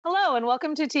and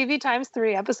welcome to TV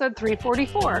x3, episode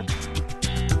 344.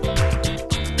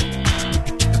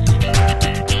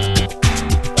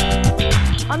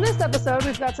 On this episode,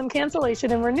 we've got some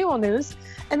cancellation and renewal news,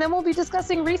 and then we'll be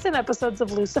discussing recent episodes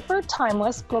of Lucifer,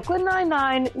 Timeless, Brooklyn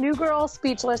Nine-Nine, New Girl,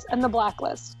 Speechless, and The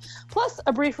Blacklist, plus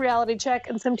a brief reality check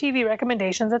and some TV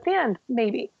recommendations at the end,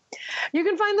 maybe. You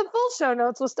can find the full show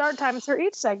notes with start times for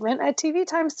each segment at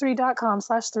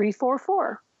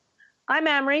tvx3.com/344. I'm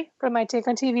Amrie from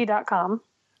mytakeontv.com.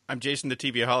 I'm Jason the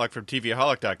TVaholic from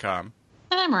TVaholic.com.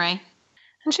 And I'm Ray.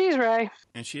 And she's Ray.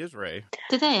 And she is Ray.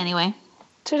 Today, anyway.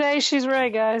 Today, she's Ray,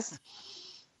 guys.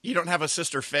 You don't have a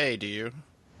sister Faye, do you?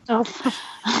 Oh.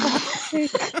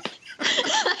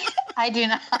 I do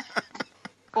not.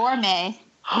 Or May.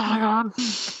 Oh, my God.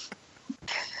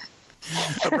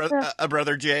 A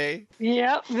brother Jay?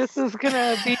 Yep, this is going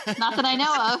to be... Not that I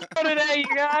know of. Today,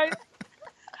 you guys.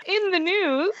 In the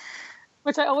news,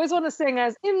 which I always want to sing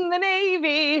as in the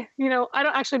Navy. You know, I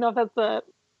don't actually know if that's the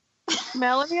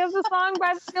melody of the song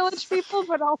by the Village People,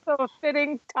 but also a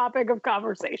fitting topic of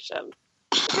conversation.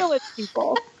 Village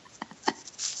People.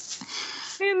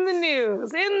 In the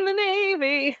news, in the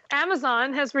Navy.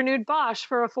 Amazon has renewed Bosch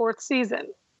for a 4th season.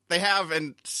 They have,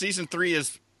 and season 3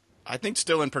 is, I think,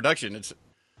 still in production.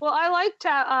 Well, I like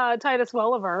Titus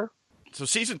Welliver. So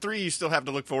season 3 you still have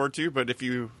to look forward to, but if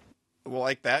you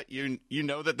like that, you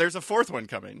know that there's a 4th one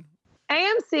coming.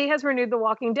 AMC has renewed The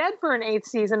Walking Dead for an 8th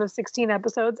season of 16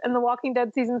 episodes, and The Walking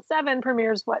Dead season 7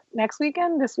 premieres, next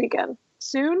weekend? This weekend?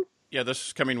 Soon? Yeah,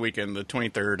 this coming weekend, the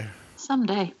 23rd.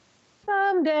 Someday,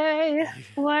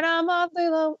 when I'm awfully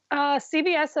low.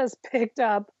 CBS has picked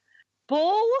up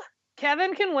Bull,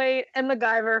 Kevin Can Wait, and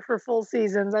MacGyver for full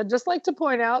seasons. I'd just like to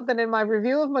point out that in my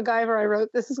review of MacGyver, I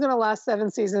wrote, this is going to last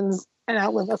 7 seasons and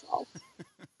outlive us all.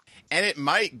 And it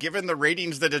might, given the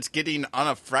ratings that it's getting on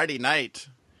a Friday night.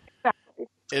 Exactly.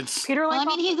 It's Peter. Well, I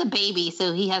mean, he's a baby,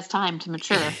 so he has time to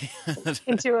mature.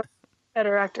 Into a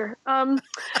better actor.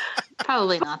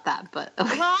 Probably not that, but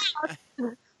okay. Well,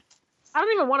 I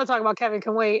don't even want to talk about Kevin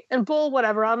Can Wait. And Bull,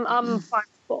 whatever. I'm fine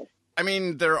with Bull. I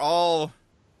mean,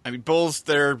 Bull's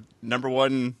their number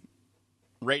 1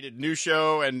 rated new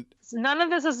show, and none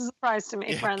of this is a surprise to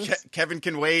me, friends. Kevin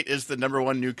Can Wait is the number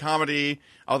 1 new comedy,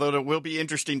 although it will be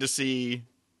interesting to see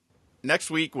next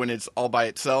week when it's all by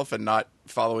itself and not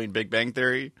following Big Bang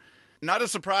Theory. Not a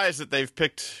surprise that they've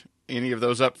picked any of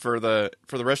those up for the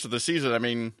rest of the season. I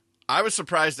mean, I was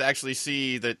surprised to actually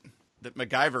see that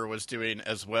MacGyver was doing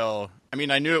as well. I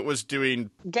mean, I knew it was doing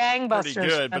gangbusters, pretty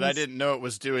good, but I didn't know it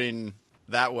was doing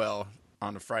that well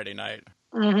on a Friday night.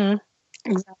 Mm-hmm.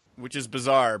 Exactly. Which is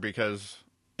bizarre because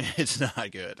it's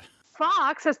not good.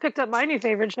 Fox has picked up my new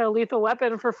favorite show, Lethal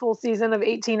Weapon, for full season of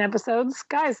 18 episodes.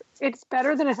 Guys, it's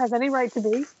better than it has any right to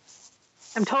be.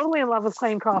 I'm totally in love with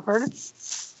Clayne Crawford.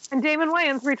 And Damon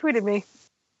Wayans retweeted me.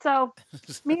 So,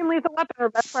 me and Lethal Weapon are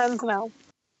best friends now.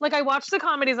 Like, I watch the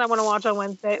comedies I want to watch on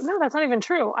Wednesday. No, that's not even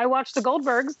true. I watched The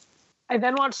Goldbergs. I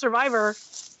then watched Survivor.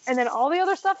 And then all the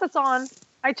other stuff that's on,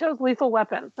 I chose Lethal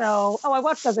Weapon. So, I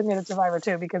watched Designated Survivor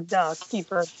too, because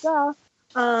Keeper, No,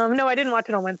 I didn't watch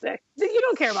it on Wednesday. You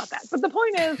don't care about that. But the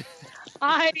point is,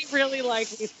 I really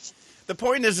like Lethal. The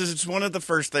point is it's one of the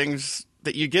first things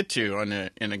that you get to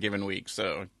in a given week.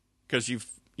 So, because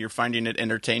you're finding it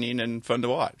entertaining and fun to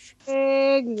watch.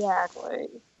 Exactly.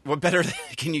 What better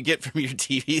can you get from your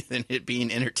TV than it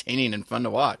being entertaining and fun to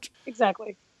watch?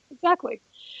 Exactly.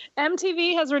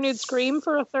 MTV has renewed Scream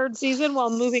for a 3rd season while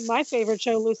moving my favorite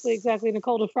show, Loosely Exactly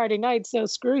Nicole, to Friday night. So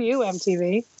screw you,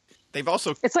 MTV. They've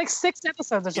also... It's like 6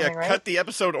 episodes or something, right? Cut the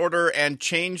episode order and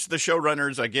changed the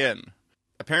showrunners again.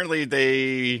 Apparently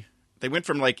they went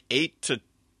from like 8 to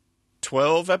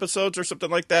 12 episodes or something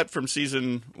like that from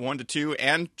season 1 to 2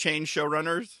 and changed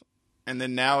showrunners. And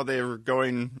then now they're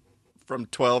going from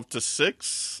 12 to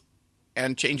 6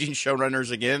 and changing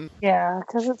showrunners again. Yeah,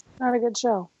 because it's not a good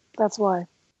show. That's why.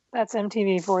 That's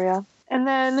MTV for you. And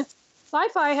then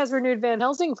Sci-Fi has renewed Van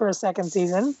Helsing for a 2nd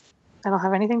season. I don't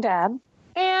have anything to add.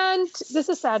 And this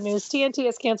is sad news. TNT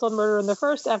has canceled Murder in the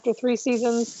First after 3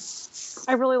 seasons.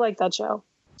 I really like that show.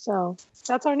 So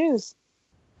that's our news.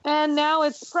 And now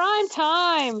it's prime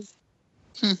time.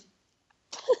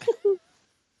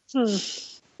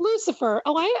 Lucifer.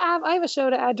 Oh, I have a show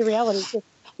to add to reality.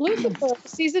 Lucifer,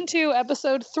 season 2,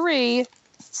 episode 3,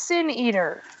 Sin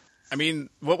Eater. I mean,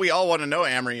 what we all want to know,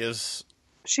 Amrie, is...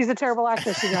 She's a terrible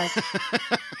actress, you guys.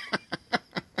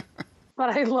 But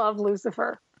I love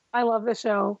Lucifer. I love the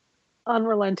show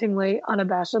unrelentingly,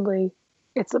 unabashedly.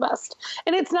 It's the best.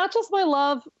 And it's not just my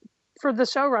love for the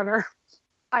showrunner.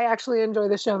 I actually enjoy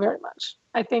the show very much.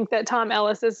 I think that Tom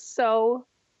Ellis is so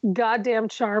goddamn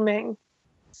charming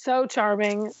So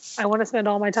charming. I want to spend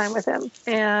all my time with him.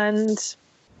 And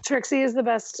Trixie is the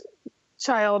best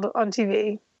child on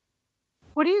TV.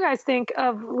 What do you guys think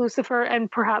of Lucifer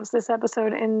and perhaps this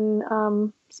episode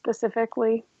in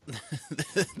specifically?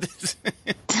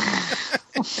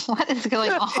 What is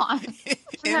going on? I'm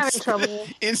having trouble.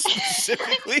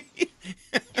 Specifically?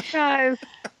 Guys.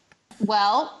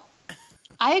 Well,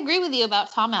 I agree with you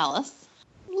about Tom Ellis.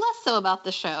 Less so about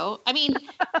the show. I mean,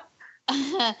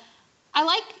 I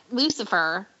like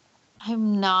Lucifer.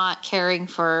 I'm not caring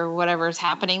for whatever's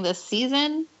happening this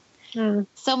season.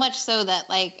 So much so that,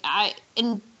 like, I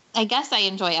guess I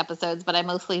enjoy episodes, but I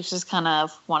mostly just kind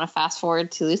of want to fast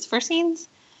forward to Lucifer scenes.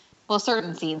 Well,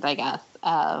 certain scenes, I guess.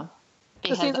 The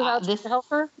scenes without this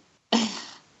helper?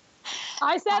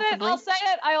 I said possibly. It. I'll say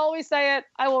it. I always say it.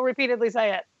 I will repeatedly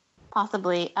say it.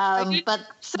 Possibly. But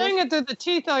saying it through the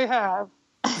teeth I have.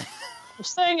 I'm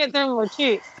saying it through my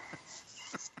teeth.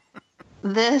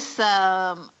 This,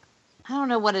 I don't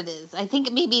know what it is. I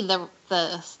think maybe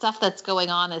the stuff that's going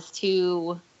on is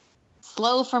too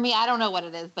slow for me. I don't know what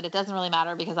it is, but it doesn't really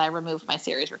matter because I removed my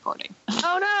series recording.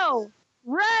 Oh no,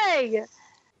 Ray!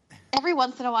 Every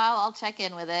once in a while, I'll check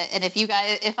in with it, and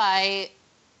if I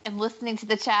am listening to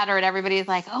the chatter and everybody's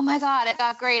like, "Oh my god, it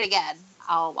got great again,"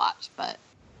 I'll watch. But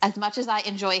as much as I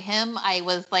enjoy him, I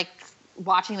was like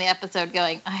watching the episode,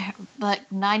 going, like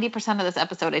 90% of this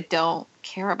episode, I don't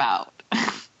care about.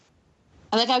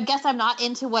 Like, I guess I'm not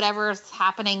into whatever's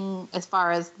happening as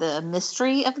far as the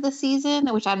mystery of the season,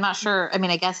 which I'm not sure. I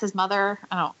mean, I guess his mother,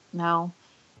 I don't know.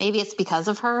 Maybe it's because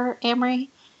of her, Amrie.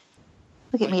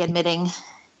 Look at me admitting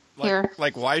here.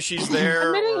 Like why she's there.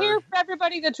 Admitting here for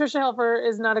everybody that Tricia Helfer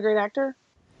is not a great actor.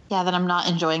 Yeah, that I'm not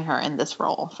enjoying her in this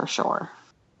role, for sure.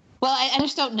 Well, I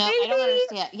just don't know. Maybe. I don't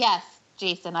understand. Yes,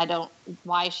 Jason,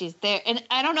 why she's there. And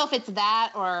I don't know if it's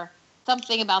that or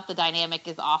something about the dynamic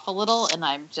is off a little, and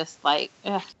I'm just like,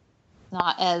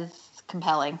 not as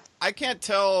compelling. I can't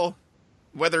tell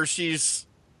whether she's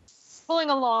pulling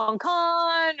a long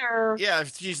con or... Yeah,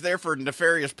 if she's there for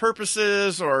nefarious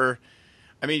purposes or...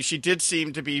 I mean, she did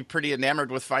seem to be pretty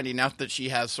enamored with finding out that she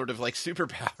has sort of like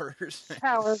superpowers.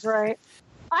 Powers, right.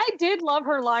 I did love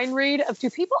her line read of, do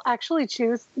people actually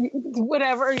choose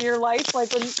whatever in your life,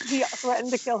 like when he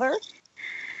threatened to kill her?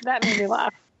 That made me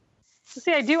laugh.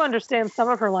 See, I do understand some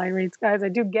of her line reads, guys. I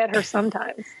do get her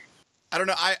sometimes. I don't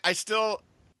know.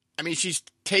 I mean, she's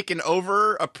taken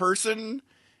over a person,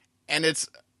 and it's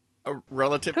a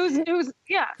relative who's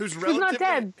not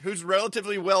dead, who's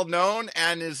relatively well known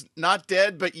and is not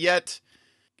dead, but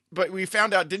we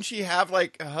found out, didn't she have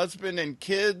like a husband and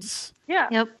kids? Yeah.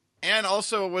 Yep. And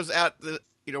also was at the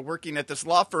working at this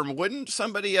law firm. Wouldn't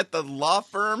somebody at the law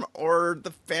firm or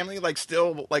the family like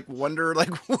still like wonder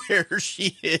like where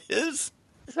she is?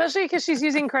 Especially because she's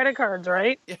using credit cards,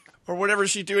 right? Yeah. Or whatever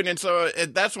she's doing. And so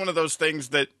that's one of those things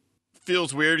that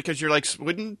feels weird because you're like,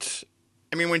 when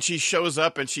she shows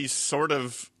up and she's sort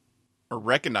of or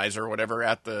recognize her or whatever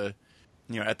at the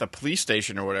police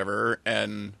station or whatever.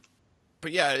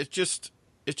 But yeah, it's just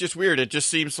weird. It just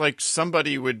seems like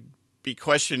somebody would be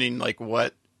questioning like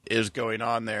what is going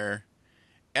on there.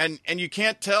 And you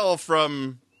can't tell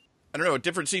from, I don't know,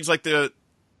 different scenes like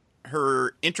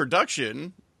her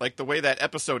introduction, like the way that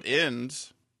episode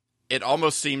ends, it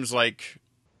almost seems like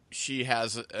she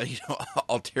has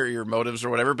ulterior motives or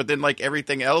whatever, but then like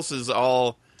everything else is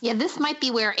all... Yeah, this might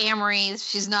be where Amrie's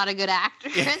she's not a good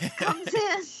actress comes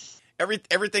in.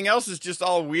 Everything else is just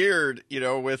all weird,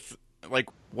 with like,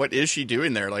 what is she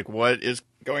doing there? Like, what is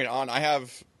going on?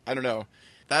 I don't know.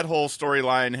 That whole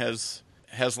storyline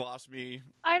has lost me.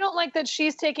 I don't like that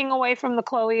she's taking away from the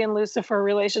Chloe and Lucifer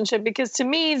relationship, because to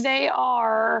me, they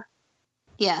are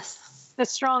the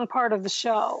strong part of the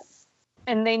show.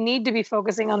 And they need to be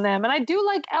focusing on them. And I do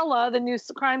like Ella, the new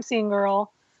crime scene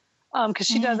girl, because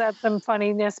she does have some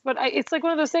funniness. But it's like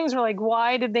one of those things where, like,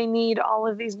 why did they need all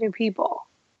of these new people?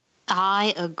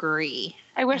 I agree.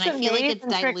 I wish that Maze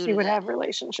and Trixie would have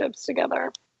relationships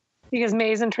together, because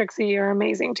Maze and Trixie are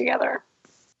amazing together.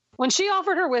 When she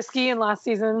offered her whiskey in last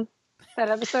season,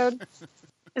 that episode,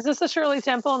 is this a Shirley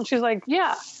Temple? And she's like,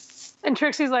 yeah. And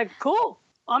Trixie's like, cool,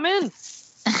 I'm in.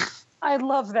 I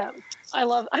love them.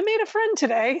 I made a friend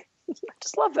today. I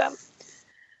just love them.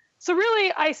 So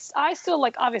really, I still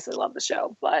obviously love the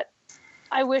show, but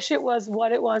I wish it was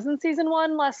what it was in season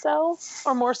 1, less so,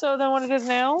 or more so than what it is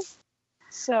now.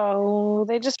 So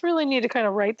they just really need to kind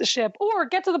of right the ship or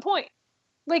get to the point.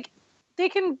 Like, they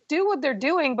can do what they're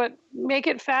doing, but make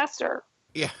it faster.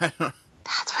 Yeah.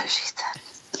 That's what she said.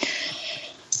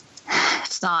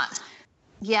 It's not.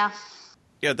 Yeah.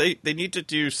 Yeah, they need to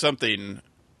do something.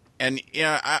 And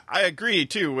yeah, I agree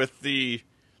too with the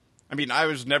I mean, I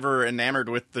was never enamored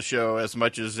with the show as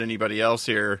much as anybody else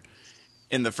here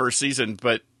in the first season,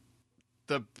 but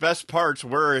the best parts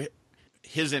were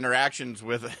his interactions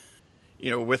with,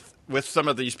 with some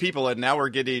of these people, and now we're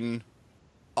getting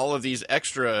all of these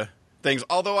extra things.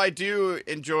 Although I do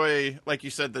enjoy, like you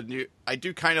said, I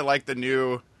do kind of like the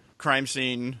new crime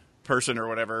scene person or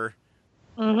whatever.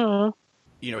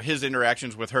 Mm-hmm. His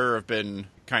interactions with her have been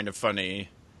kind of funny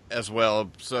as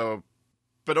well. So,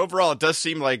 but overall, it does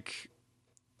seem like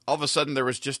all of a sudden there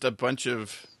was just a bunch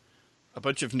of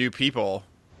new people.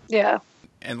 Yeah.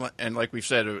 And like we've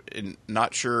said,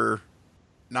 not sure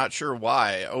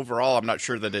why. Overall, I'm not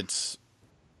sure that it's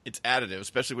additive,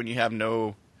 especially when you have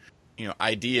no,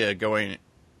 idea going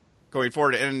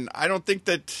forward. And I don't think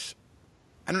that,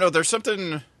 I don't know, there's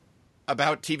something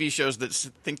about TV shows that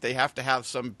think they have to have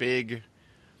some big,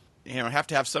 have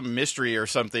to have some mystery or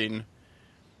something,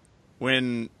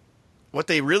 when what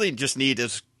they really just need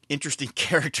is interesting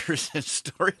characters and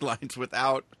storylines.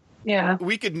 Without,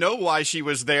 we could know why she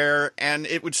was there, and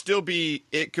it would still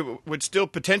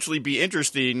potentially be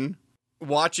interesting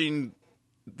watching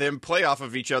them play off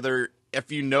of each other.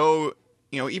 If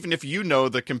even if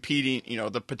the competing,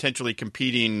 the potentially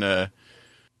competing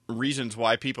reasons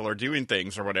why people are doing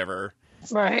things or whatever,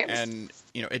 right? And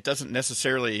it doesn't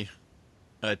necessarily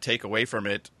take away from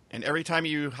it. And every time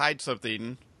you hide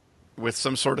something with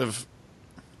some sort of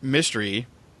mystery,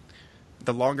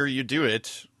 the longer you do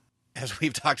it, as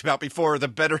we've talked about before, the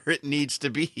better it needs to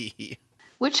be.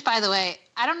 Which, by the way,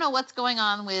 I don't know what's going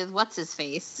on with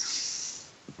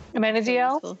what's-his-face.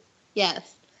 Amenadiel?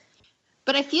 Yes.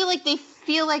 But I feel like they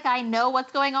feel like I know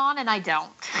what's going on, and I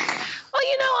don't. Well,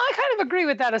 I kind of agree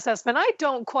with that assessment. I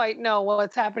don't quite know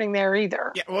what's happening there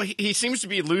either. Yeah, well, he seems to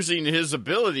be losing his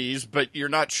abilities, but you're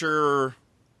not sure,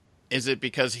 is it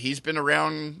because he's been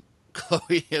around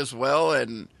Chloe as well?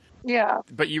 And yeah.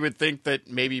 But you would think that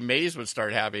maybe Maze would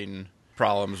start having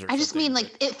problems or I just mean,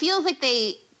 it feels like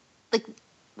they,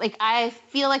 I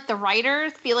feel like the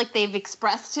writers feel like they've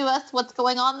expressed to us what's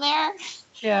going on there.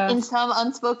 Yeah. In some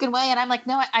unspoken way. And I'm like,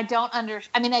 no, I don't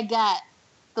I mean, I get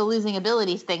the losing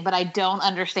abilities thing, but I don't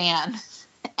understand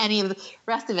any of the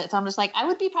rest of it. So I'm just like, I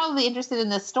would be probably interested in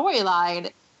this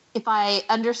storyline if I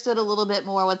understood a little bit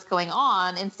more what's going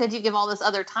on. Instead, you give all this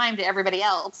other time to everybody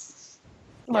else.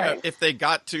 Right. If they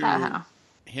got to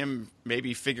him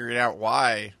maybe figuring out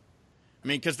why. I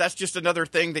mean, because that's just another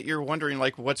thing that you're wondering,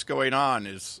 like, what's going on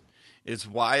is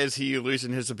why is he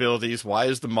losing his abilities? Why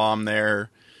is the mom there?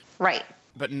 Right.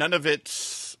 But none of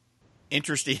it's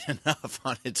interesting enough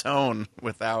on its own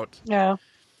without. Yeah.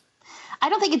 I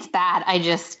don't think it's bad. I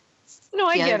just. No,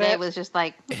 I get it. It was just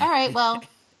like, all right, well,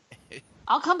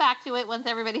 I'll come back to it once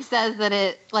everybody says that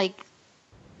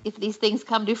if these things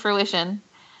come to fruition.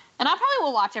 And I probably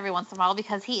will watch every once in a while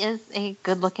because he is a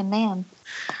good looking man.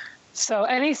 So,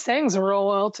 and he sings real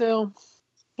well too.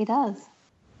 He does.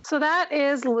 So that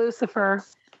is Lucifer.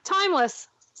 Timeless.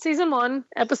 Season 1,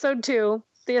 episode 2.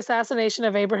 The assassination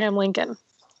of Abraham Lincoln.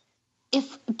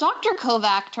 If Dr.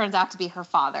 Kovac turns out to be her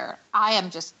father, I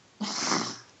am just...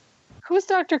 Who's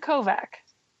Dr. Kovac?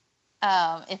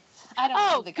 I don't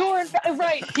know the guy. Gordon,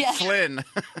 right. Yeah. Flynn.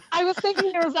 I was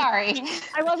thinking you were... Sorry.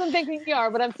 I wasn't thinking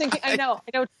ER, but I'm thinking... I know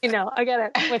what you know. I get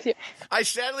it. I'm with you. I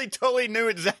sadly totally knew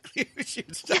exactly who she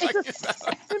was talking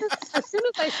about. As soon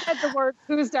as I said the word,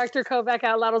 who's Dr. Kovac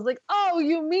out loud, I was like, oh,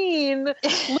 you mean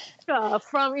Luca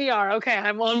from ER. Okay,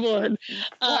 I'm on board.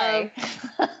 Sorry.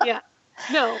 Yeah.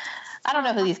 No. I don't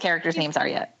know who these characters' names are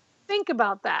yet. Think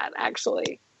about that,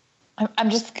 actually. I'm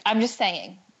just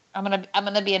saying. I'm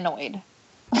gonna be annoyed.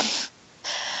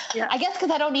 Yeah. I guess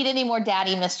because I don't need any more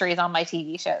daddy mysteries on my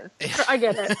TV shows. I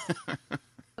get it.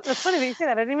 It's funny that you say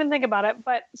that. I didn't even think about it.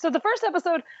 But so the first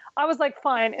episode, I was like,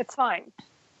 fine, it's fine.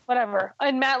 Whatever.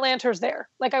 And Matt Lanter's there.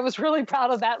 Like, I was really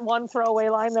proud of that one throwaway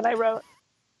line that I wrote.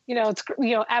 It's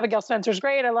Abigail Spencer's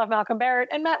great. I love Malcolm Barrett,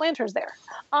 and Matt Lanter's there.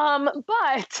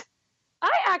 But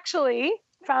I actually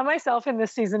found myself in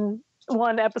this season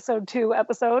 1, episode 2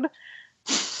 episode,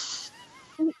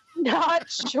 not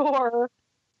sure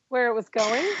where it was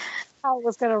going, how it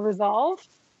was going to resolve.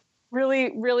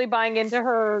 Really, really buying into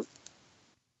her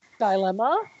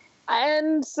dilemma,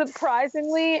 and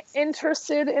surprisingly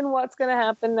interested in what's going to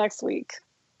happen next week.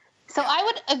 So I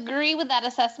would agree with that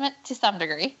assessment to some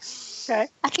degree. Okay.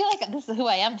 I feel like this is who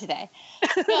I am today.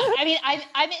 So, I mean,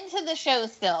 I'm into the show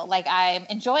still. Like, I'm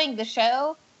enjoying the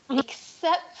show,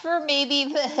 except for maybe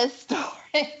the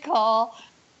historical.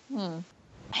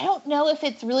 I don't know if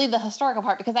it's really the historical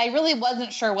part, because I really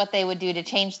wasn't sure what they would do to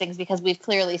change things, because we've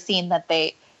clearly seen that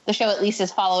the show at least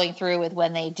is following through with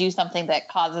when they do something that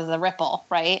causes a ripple,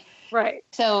 right? Right.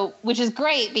 So, which is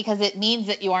great because it means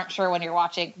that you aren't sure when you're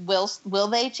watching, will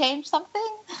they change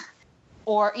something?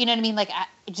 Or, you know what I mean? Like,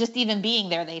 just even being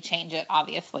there, they change it,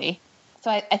 obviously.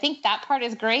 So I think that part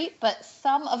is great, but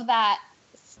some of that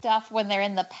stuff when they're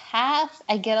in the past,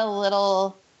 I get a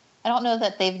little, I don't know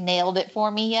that they've nailed it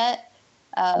for me yet.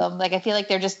 Like, I feel like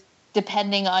they're just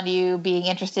depending on you being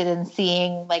interested in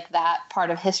seeing like that part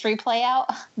of history play out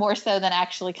more so than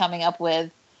actually coming up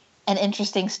with an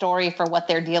interesting story for what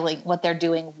they're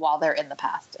doing while they're in the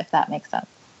past, if that makes sense.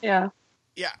 Yeah.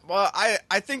 Yeah. Well,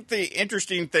 I think the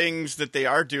interesting things that they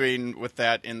are doing with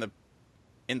that in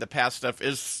the past stuff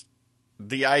is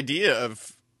the idea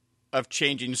of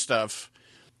changing stuff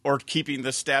or keeping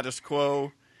the status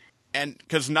quo, and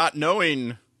because not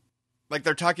knowing, like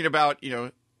they're talking about,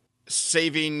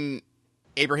 saving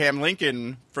Abraham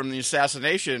Lincoln from the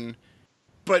assassination,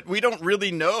 but we don't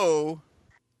really know,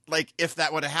 like, if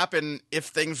that would have happened, if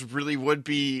things really would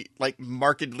be like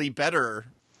markedly better,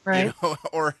 Right.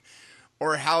 or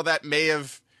how that may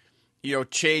have,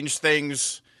 changed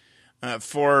things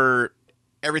for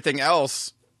everything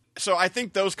else. So I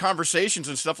think those conversations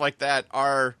and stuff like that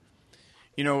are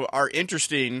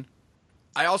interesting.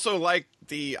 I also like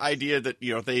the idea that,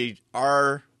 they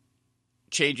are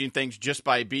changing things just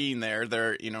by being there.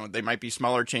 They're, they might be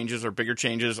smaller changes or bigger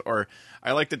changes, or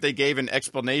I like that they gave an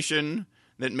explanation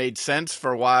that made sense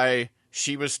for why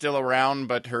she was still around,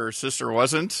 but her sister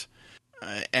wasn't.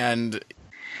 And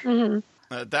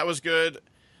that was good.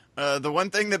 The one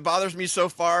thing that bothers me so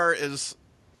far is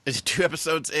 2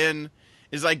 episodes in,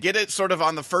 is I get it sort of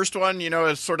on the first one,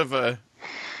 as sort of a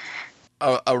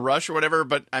rush or whatever,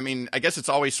 but I mean, I guess it's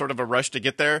always sort of a rush to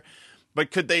get there.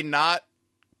 But could they not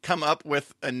come up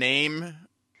with a name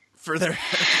for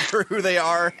for who they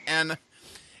are and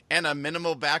a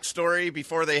minimal backstory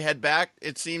before they head back?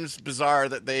 It seems bizarre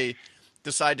that they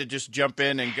decide to just jump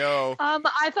in and go.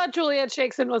 I thought Juliet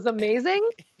Shakeson was amazing,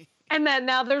 and that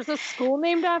now there's a school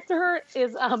named after her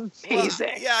is amazing.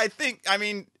 Well, yeah, I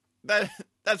mean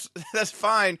that's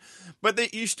fine,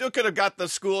 but you still could have got the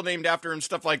school named after and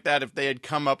stuff like that if they had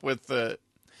come up with the.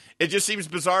 It just seems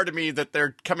bizarre to me that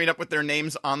they're coming up with their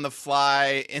names on the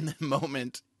fly in the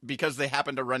moment because they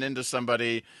happen to run into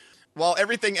somebody, while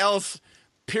everything else,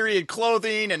 period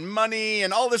clothing and money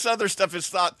and all this other stuff is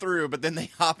thought through. But then they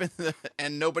hop in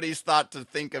and nobody's thought to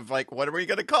think of, like, what are we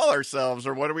going to call ourselves,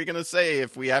 or what are we going to say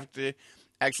if we have to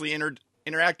actually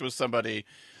interact with somebody.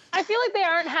 I feel like they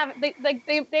aren't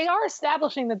having they are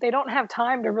establishing that they don't have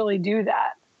time to really do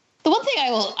that. The one thing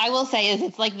I will say is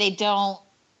it's like they don't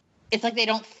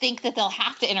think that they'll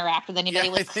have to interact with anybody.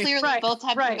 Yeah, like clearly both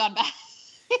times have gone back.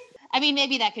 I mean,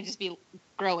 maybe that could just be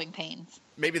growing pains.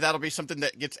 Maybe that'll be something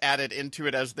that gets added into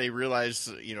it as they realize,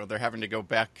 they're having to go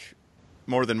back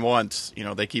more than once.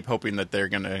 They keep hoping that they're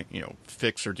going to,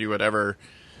 fix or do whatever.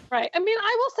 Right. I mean,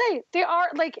 I will say they are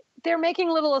they're making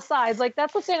little asides. Like,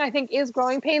 that's the thing I think is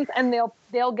growing pains, and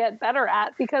they'll get better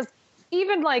at, because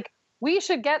even we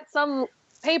should get some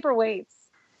paperweights.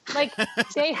 Like,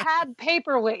 they had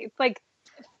paperweights. Like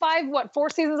 3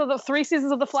 seasons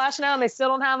of The Flash now, and they still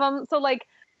don't have them. So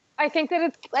I think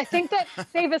that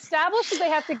they've established that they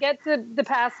have to get to the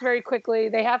past very quickly.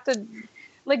 They have to,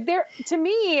 to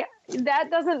me,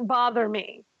 that doesn't bother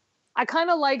me. I kind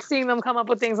of like seeing them come up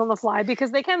with things on the fly,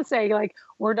 because they can say,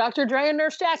 we're Dr. Dre and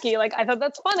Nurse Jackie. I thought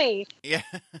that's funny. Yeah.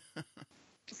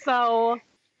 So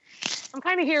I'm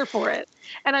kind of here for it.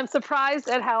 And I'm surprised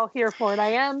at how here for it I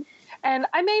am. And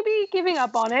I may be giving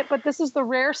up on it, but this is the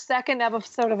rare second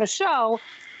episode of a show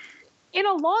in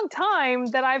a long time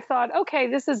that I've thought, okay,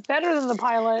 this is better than the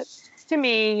pilot to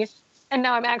me. And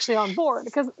now I'm actually on board,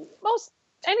 because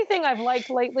anything I've liked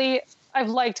lately, I've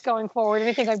liked going forward.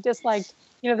 Anything I've disliked,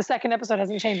 the second episode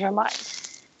hasn't changed my mind.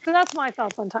 So that's my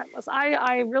thoughts on Timeless.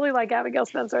 I really like Abigail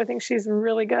Spencer. I think she's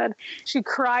really good. She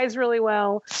cries really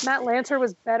well. Matt Lanter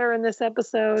was better in this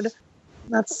episode.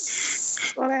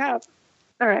 That's what I have.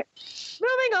 All right.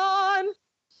 Moving on.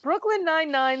 Brooklyn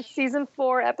Nine-Nine, Season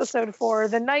 4, Episode 4,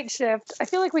 The Night Shift. I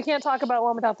feel like we can't talk about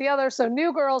one without the other, so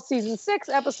New Girl, Season 6,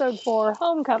 Episode 4,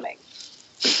 Homecoming.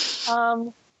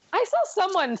 I saw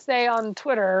someone say on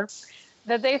Twitter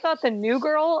that they thought the New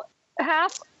Girl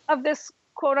half of this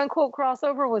quote-unquote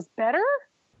crossover was better,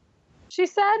 she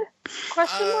said?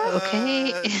 Question mark?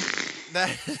 Okay.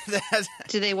 That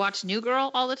Do they watch New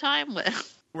Girl all the time?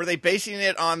 Were they basing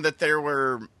it on that there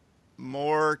were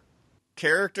more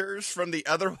characters from the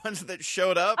other ones that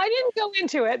showed up? I didn't go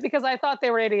into it because I thought they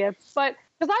were idiots, but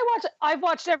because I've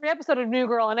watched every episode of New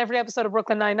Girl and every episode of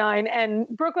Brooklyn Nine-Nine, and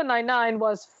Brooklyn Nine-Nine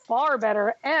was far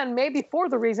better, and maybe for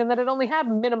the reason that it only had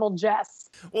minimal Jess.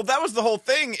 Well, that was the whole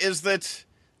thing, is that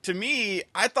to me,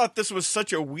 I thought this was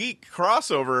such a weak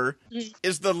crossover,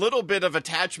 is the little bit of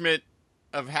attachment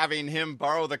of having him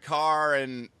borrow the car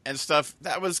and stuff.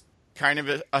 That was kind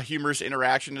of a humorous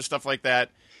interaction and stuff like that.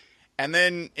 And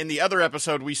then in the other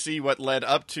episode, we see what led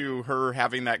up to her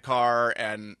having that car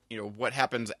and, what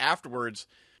happens afterwards.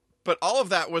 But all of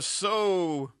that was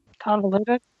so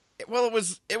convoluted. Well,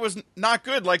 it was not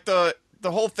good. Like the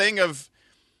whole thing of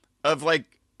like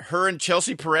her and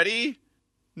Chelsea Peretti,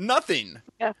 nothing.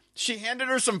 Yeah. She handed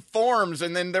her some forms,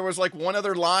 and then there was like one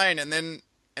other line, and then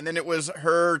it was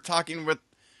her talking with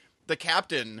the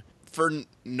captain for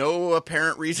no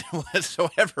apparent reason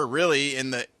whatsoever, really,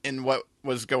 in what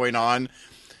was going on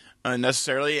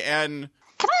necessarily. And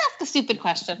can I ask a stupid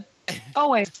question?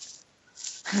 Always.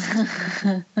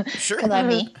 Sure. Because I'm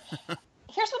me.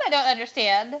 Here's what I don't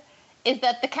understand. Is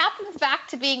that the captain's back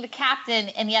to being the captain,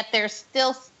 and yet they're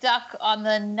still stuck on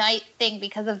the night thing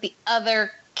because of the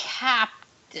other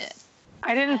captain.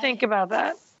 I didn't think about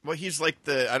that. Well, he's like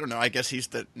I don't know, I guess he's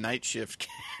the night shift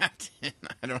captain.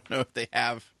 I don't know if they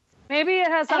have. Maybe it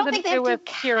has something to do with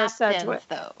Kira Sedgwick.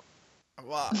 Though.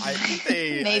 Well, I think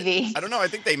they... Maybe. I don't know, I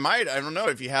think they might. I don't know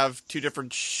if you have two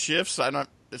different shifts.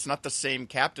 It's not the same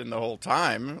captain the whole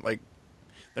time. Like,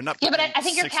 they're not... Yeah, but I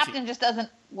think your captain just doesn't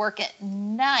work at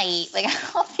night. Like,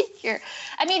 I don't think you're...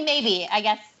 I mean, maybe. I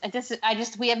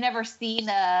guess we have never seen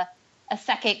a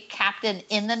second captain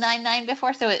in the 9-9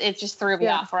 before, so it just threw me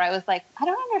off, where I was like, I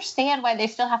don't understand why they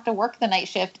still have to work the night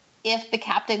shift if the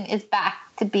captain is back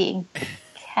to being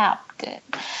captain.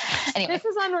 Anyway. This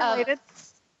is unrelated.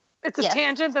 It's a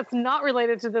tangent that's not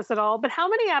related to this at all. But how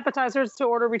many appetizers to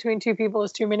order between two people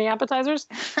is too many appetizers?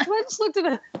 I just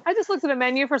looked at a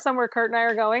menu for somewhere Kurt and I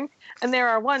are going, and there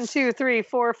are 1, 2, 3,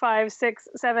 4, 5, 6,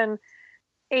 7,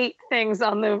 8 things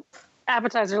on the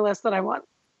appetizer list that I want.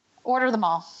 Order them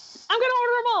all. I'm going to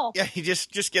order them all. Yeah, you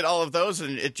just get all of those,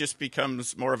 and it just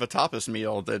becomes more of a tapas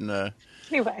meal than...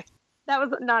 Anyway, that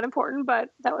was not important, but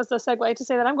that was the segue to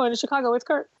say that I'm going to Chicago with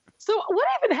Kurt. So what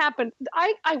even happened?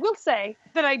 I will say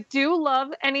that I do love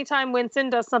anytime Winston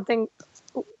does something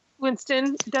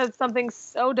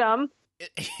so dumb.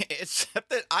 Except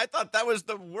that I thought that was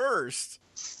the worst.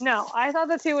 No, I thought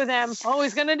the two of them,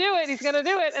 he's going to do it. He's going to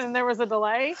do it. And then there was a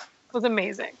delay. It was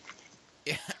amazing.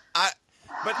 Yeah,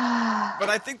 but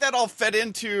I think that all fed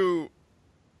into,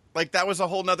 like, that was a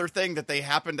whole nother thing that they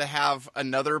happened to have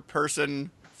another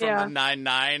person from the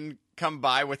 9-9 come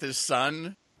by with his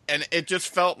son. And it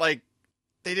just felt like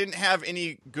they didn't have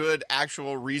any good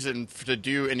actual reason to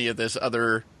do any of this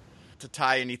to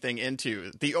tie anything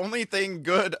into. The only thing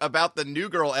good about the New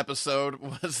Girl episode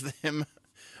was them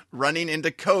running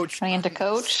into Coach on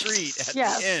the street at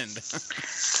the end.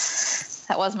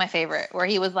 That was my favorite, where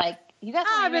he was like, you guys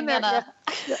aren't even gonna...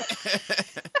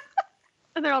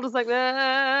 And they're all just like,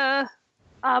 I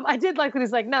did like when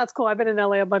he's like, no, it's cool. I've been in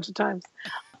LA a bunch of times.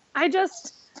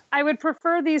 I would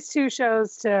prefer these two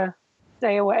shows to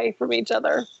stay away from each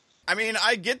other. I mean,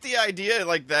 I get the idea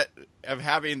like that of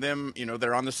having them,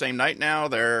 they're on the same night now,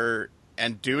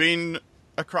 and doing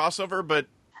a crossover, but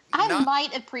I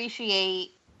might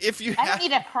appreciate I don't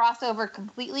need a crossover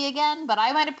completely again, but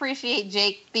I might appreciate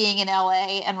Jake being in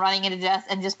LA and running into Jess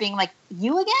and just being like,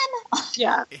 you again?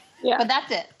 Yeah. But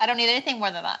that's it. I don't need anything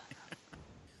more than that.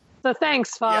 So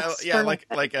thanks, Fox. Yeah,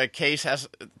 like a case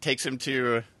takes him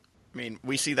to... I mean,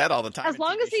 we see that all the time. As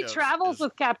long as he travels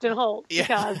with Captain Holt,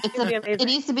 because it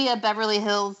needs to be a Beverly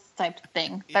Hills type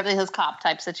thing, Beverly Hills Cop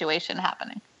type situation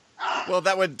happening. Well,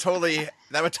 that would totally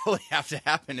have to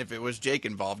happen if it was Jake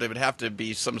involved. It would have to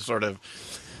be some sort of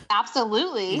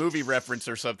absolutely movie reference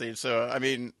or something. So, I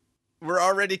mean, we're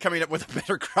already coming up with a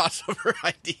better crossover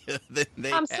idea than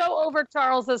they. I'm so over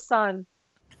Charles's son.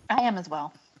 I am as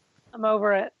well. I'm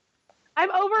over it.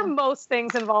 I'm over most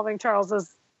things involving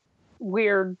Charles's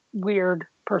weird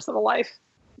personal life.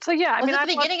 So yeah, I mean, at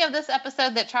the beginning of this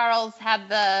episode that Charles had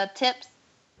the tips.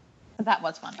 That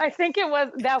was funny. I think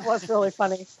that was really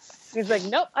funny. He's like,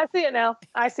 nope, I see it now.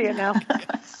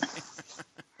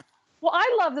 Well,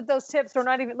 I love that those tips are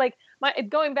not even like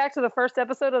going back to the first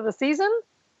episode of the season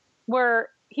where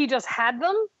he just had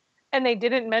them and they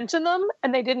didn't mention them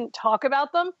and they didn't talk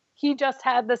about them. He just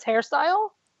had this hairstyle.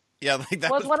 Yeah, like that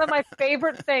was one of my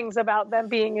favorite things about them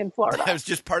being in Florida. That was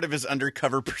just part of his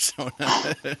undercover persona.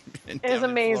 It is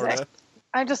amazing.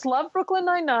 I just love Brooklyn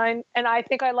Nine-Nine, and I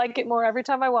think I like it more every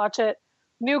time I watch it.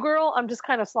 New Girl, I'm just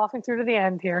kind of sloughing through to the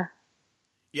end here.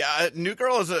 Yeah, New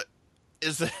Girl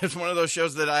is one of those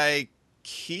shows that I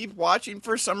keep watching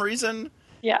for some reason.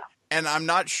 Yeah. And I'm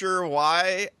not sure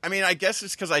why. I mean, I guess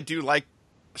it's because I do like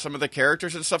some of the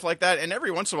characters and stuff like that, and every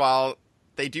once in a while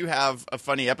they do have a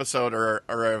funny episode or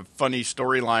a funny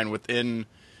storyline within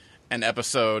an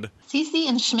episode. Cece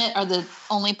and Schmidt are the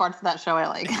only parts of that show I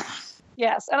like.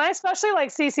 Yes, and I especially like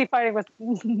Cece fighting with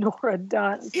Nora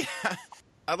Dunn. Yeah.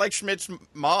 I like Schmidt's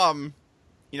mom,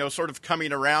 sort of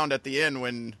coming around at the end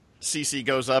when Cece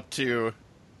goes up to,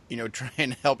 try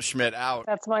and help Schmidt out.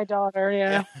 That's my daughter,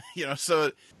 yeah.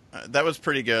 So that was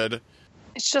pretty good.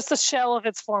 It's just a shell of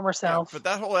its former self. Yeah, but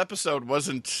that whole episode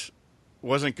wasn't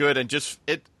good,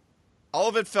 and all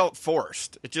of it felt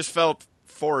forced. It just felt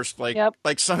forced, like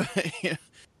some.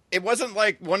 It wasn't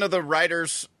like one of the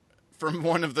writers from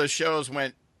one of the shows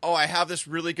went, "Oh, I have this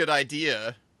really good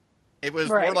idea." It was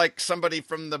more like somebody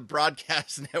from the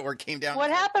broadcast network came down. What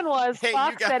happened was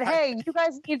Fox said, "Hey, you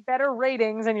guys need better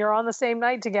ratings, and you're on the same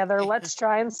night together. Let's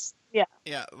try and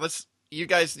You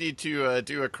guys need to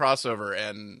do a crossover,"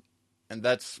 and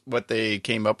that's what they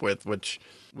came up with, which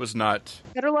was not.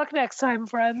 Better luck next time,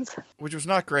 friends. Which was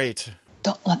not great.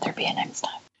 Don't let there be a next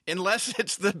time. Unless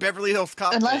it's the Beverly Hills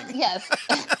Cop thing. Yes.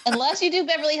 Unless you do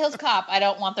Beverly Hills Cop, I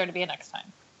don't want there to be a next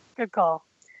time. Good call.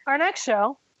 Our next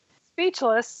show,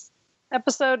 Speechless.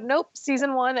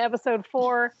 Season 1, Episode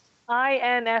 4,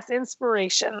 INS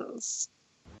Inspirations.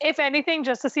 If anything,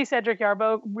 just to see Cedric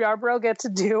Yarbrough get to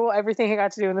do everything he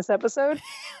got to do in this episode.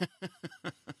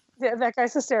 Yeah, that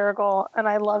guy's hysterical, and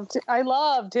I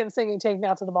loved him singing "Take Me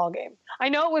Out to the Ball Game." I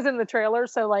know it was in the trailer,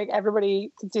 so like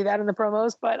everybody could see that in the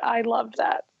promos, but I loved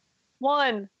that.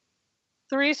 1,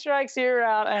 3 strikes, you're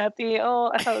out at the. Oh,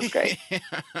 I thought it was great.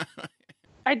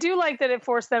 I do like that it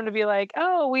forced them to be like,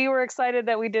 "Oh, we were excited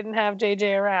that we didn't have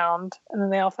JJ around," and then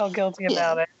they all felt guilty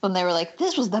about it. When they were like,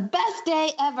 "This was the best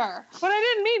day ever," but I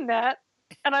didn't mean that.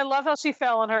 And I love how she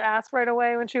fell on her ass right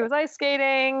away when she was ice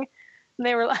skating. And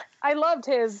they were like, I loved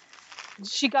his.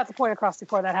 She got the point across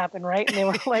before that happened, right? And they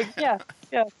were like, yeah.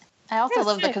 I also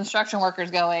love the construction workers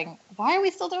going, "Why are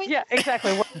we still doing this?" Yeah,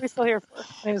 exactly. What are we still here for? And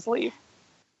they just leave.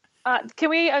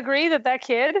 Can we agree that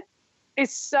kid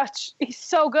is he's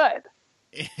so good?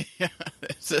 Yeah,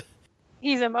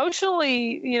 he's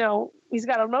emotionally, he's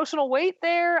got emotional weight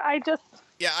there. I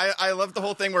love the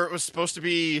whole thing where it was supposed to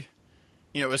be,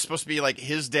 it was supposed to be like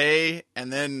his day,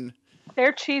 and then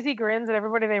their cheesy grins at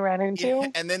everybody they ran into. Yeah,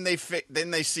 and then they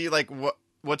see like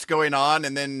what's going on,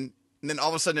 and then all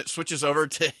of a sudden it switches over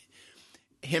to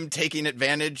him taking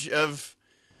advantage of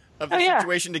the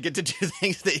situation to get to do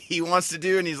things that he wants to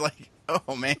do, and he's like,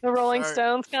 "Oh man, the Rolling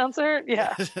Stones concert."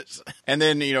 Yeah. And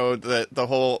then the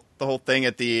whole thing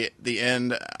at the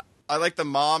end. I like the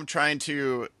mom trying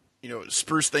to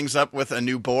spruce things up with a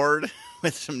new board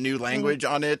with some new language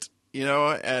on it,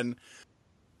 and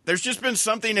there's just been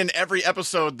something in every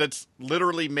episode that's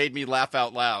lliterally made me laugh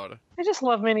out loud. I just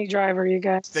love Minnie Driver, you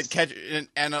guys.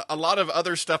 And a lot of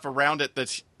other stuff around it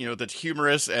that's that's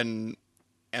humorous, and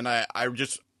I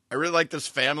really like this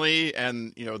family,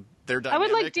 and their dynamic. I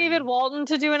would like David Walton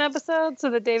to do an episode so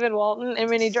that David Walton and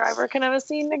Minnie Driver can have a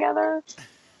scene together,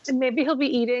 and maybe he'll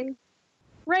be eating.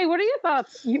 Ray, what are your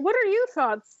thoughts? What are your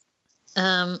thoughts?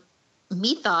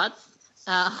 Me thoughts.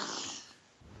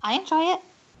 I enjoy it.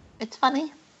 It's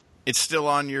funny. It's still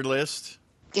on your list?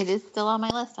 It is still on my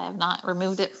list. I have not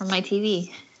removed it from my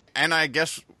TV. And I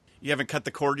guess you haven't cut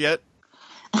the cord yet?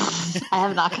 I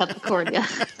have not cut the cord yet.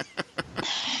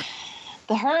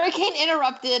 The hurricane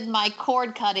interrupted my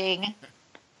cord cutting,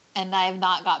 and I have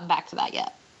not gotten back to that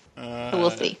yet. So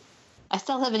we'll see. I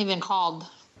still haven't even called.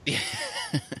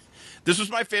 This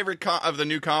was my favorite of the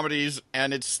new comedies,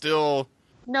 and it's still...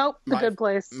 Nope, The Good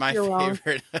Place. My You're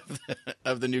favorite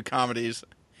of the new comedies.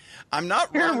 I'm not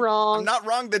You're wrong. I'm not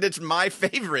wrong that it's my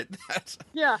favorite.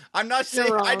 I'm not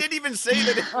saying. I didn't even say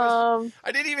that it was.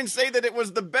 I didn't even say that it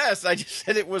was the best. I just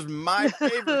said it was my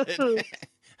favorite.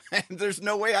 And there's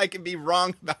no way I can be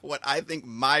wrong about what I think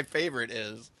my favorite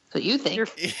is. So you think?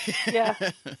 Yeah.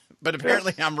 But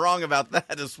apparently I'm wrong about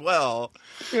that as well.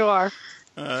 You are.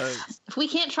 If we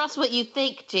can't trust what you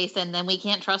think, Jason, then we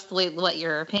can't trust what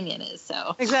your opinion is.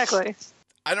 So exactly.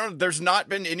 There's not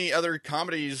been any other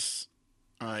comedies.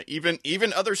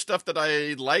 Even other stuff that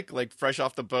I like Fresh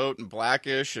Off the Boat and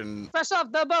Blackish and Fresh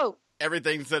Off the Boat.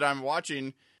 Everything that I'm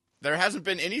watching, there hasn't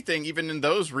been anything even in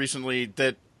those recently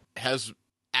that has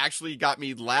actually got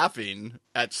me laughing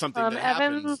at something that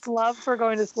happens. Evan's love for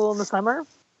going to school in the summer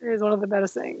is one of the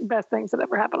best things that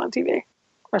ever happened on TV.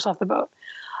 Fresh Off the Boat.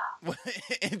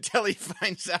 Until he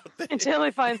finds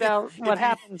out what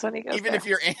happens when he goes Even there. if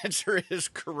your answer is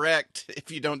correct, if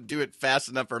you don't do it fast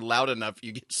enough or loud enough,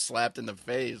 you get slapped in the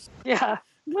face. Yeah.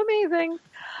 Amazing.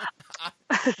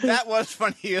 That was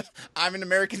funny. I'm an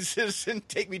American citizen.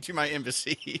 Take me to my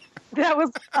embassy. That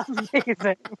was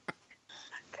amazing.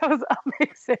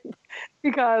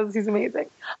 Because he's amazing.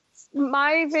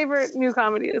 My favorite new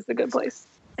comedy is The Good Place.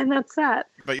 And that's that.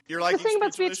 But you're liking The thing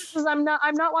about Speechless? Speechless is I'm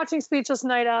not watching Speechless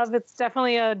night of. It's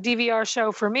definitely a DVR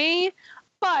show for me.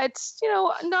 But,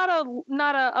 not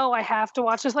a oh, I have to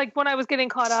watch this. Like when I was getting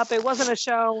caught up, it wasn't a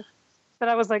show that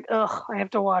I was like, ugh, I have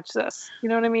to watch this. You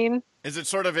know what I mean? Is it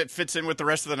sort of, it fits in with the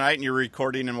rest of the night and you're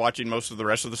recording and watching most of the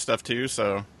rest of the stuff too,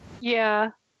 so... Yeah,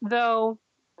 though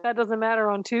that doesn't matter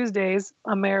on Tuesdays.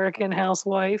 American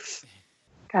Housewife.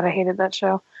 God, I hated that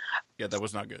show. Yeah, that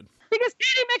was not good. Because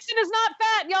Katie Mixon is not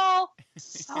fat, y'all.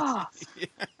 Oh.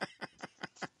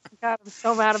 God, I'm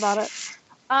so mad about it.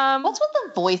 What's with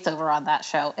the voiceover on that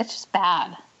show? It's just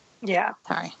bad. Yeah.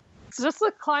 Sorry. So just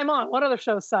look, climb on. What other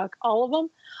shows suck? All of them?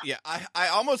 Yeah, I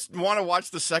almost want to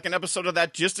watch the second episode of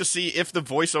that just to see if the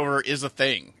voiceover is a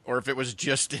thing or if it was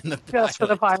just in the pilot. Just for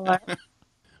the pilot.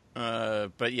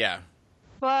 But yeah.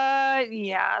 But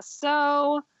yeah,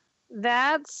 so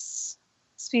that's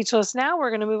Speechless. Now we're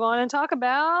going to move on and talk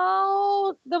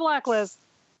about The Blacklist.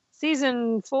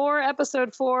 Season 4,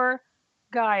 Episode 4,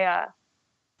 Gaia.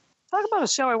 Talk about a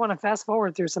show I want to fast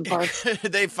forward through some parts.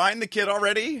 They find the kid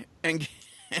already? And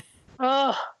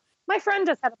Ugh. My friend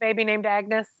just had a baby named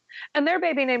Agnes, and their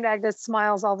baby named Agnes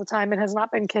smiles all the time and has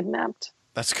not been kidnapped.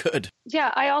 that's good.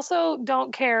 Yeah, I also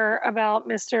don't care about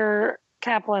Mr.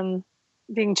 Kaplan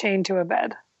being chained to a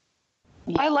bed.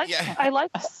 Yeah. I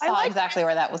like Exactly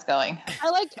where that was going. I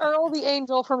liked Earl the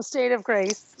Angel from State of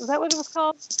Grace. Is that what it was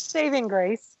called? Saving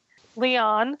Grace.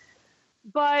 Leon.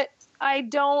 But I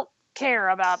don't care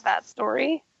about that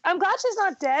story. I'm glad she's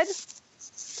not dead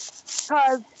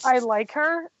because I like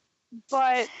her,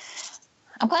 but...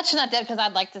 I'm glad she's not dead because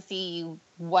I'd like to see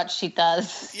what she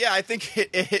does. Yeah, I think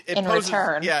it in poses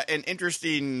return. an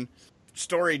interesting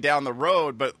story down the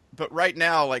road, but right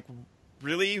now, like,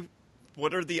 really,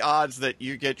 what are the odds that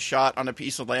you get shot on a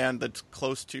piece of land that's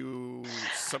close to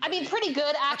somebody? I mean, pretty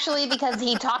good, actually, because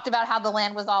he talked about how the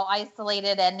land was all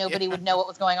isolated and nobody would know what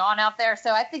was going on out there. So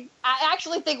I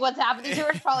actually think what's happening to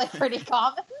her is probably pretty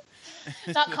common.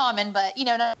 Not common, but,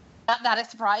 not that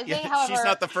surprising. Yeah, However, she's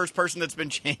not the first person that's been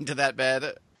chained to that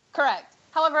bed. Correct.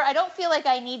 However, I don't feel like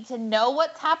I need to know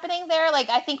what's happening there. Like,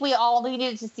 I think we all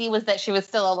needed to see was that she was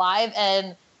still alive,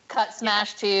 and cut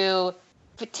smash to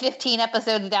 15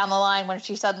 episodes down the line when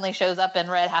she suddenly shows up and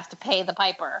Red has to pay the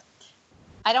piper.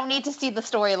 I don't need to see the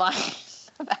storyline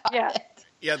about it.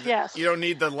 Yeah, Yes. You don't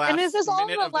need the last And is this all an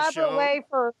minute of the elaborate show. way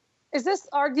for... Is this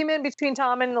argument between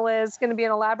Tom and Liz going to be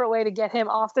an elaborate way to get him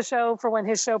off the show for when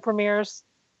his show premieres?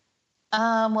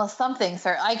 Well, something,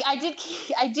 sir.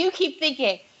 I do keep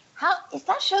thinking, how is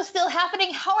that show still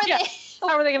happening? How are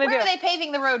they going to do it? Where are they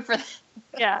paving the road for this?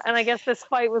 Yeah, and I guess this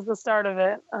fight was the start of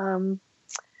it.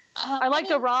 I like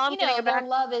the Rom getting it back. Their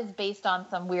love is based on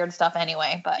some weird stuff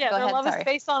anyway, but Yeah, go their ahead, love sorry. is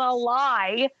based on a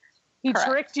lie. He Correct.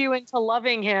 tricked you into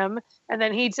loving him, and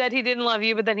then he said he didn't love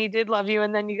you, but then he did love you,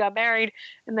 and then you got married,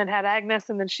 and then had Agnes,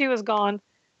 and then she was gone.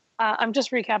 I'm just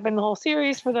recapping the whole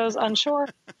series for those unsure.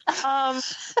 I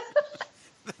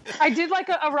did like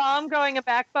a Rom growing a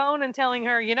backbone and telling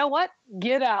her, you know what?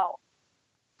 Get out.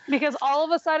 Because all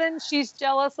of a sudden, she's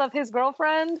jealous of his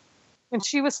girlfriend, and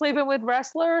she was sleeping with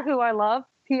Wrestler, who I love.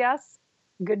 P.S.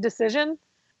 Good decision.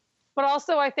 But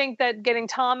also, I think that getting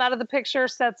Tom out of the picture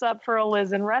sets up for a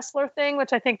Liz and Wrestler thing,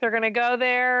 which I think they're going to go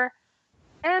there.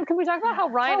 And can we talk about how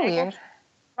Ryan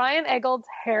Eggold's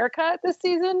haircut this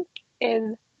season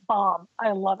is bomb?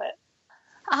 I love it.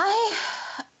 I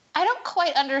don't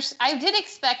quite understand. I did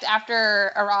expect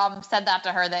after Aram said that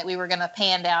to her that we were going to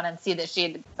pan down and see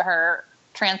that her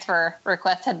transfer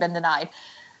request had been denied.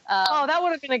 That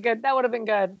would have been That would have been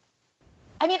good.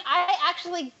 I mean, I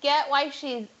actually get why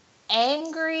she's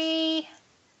angry.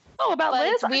 Oh, about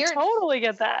Liz? It's weird. I totally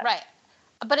get that. Right.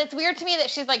 But it's weird to me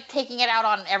that she's like taking it out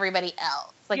on everybody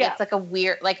else. Like, It's like a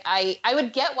weird, like, I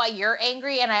would get why you're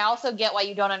angry, and I also get why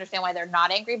you don't understand why they're not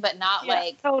angry, but not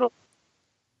totally.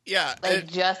 Yeah.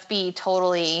 Just be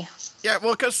totally. Yeah,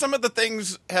 well, because some of the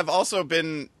things have also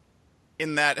been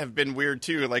have been weird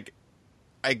too. Like,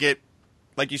 I get,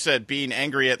 like you said, being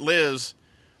angry at Liz,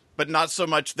 but not so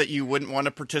much that you wouldn't want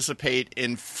to participate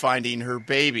in finding her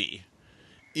baby.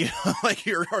 You know,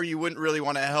 or you wouldn't really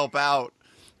want to help out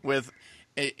with.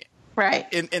 Right.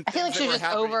 In I feel like she's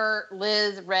just over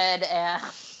Liz, Red, and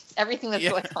everything that's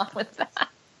going on with that.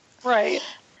 Right.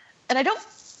 And I don't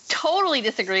totally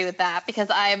disagree with that because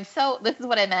this is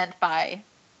what I meant by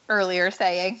earlier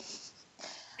saying.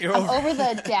 I'm over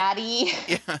the daddy.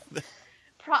 Yeah. And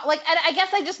I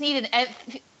guess I just need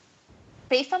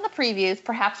based on the previews,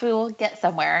 perhaps we will get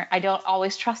somewhere. I don't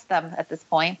always trust them at this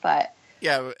point, but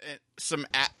yeah,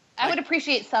 I would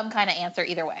appreciate some kind of answer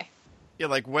either way. Yeah,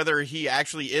 like whether he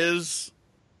actually is,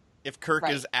 if Kirk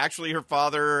is actually her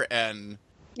father, and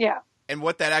and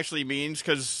what that actually means.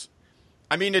 Because,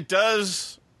 I mean, it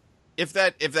does, if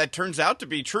that turns out to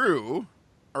be true,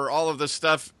 or all of this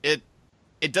stuff, it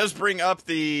does bring up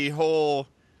the whole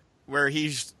where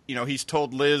he's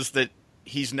told Liz that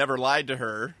he's never lied to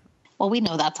her. Well, we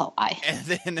know that's a lie. And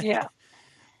then, Yeah.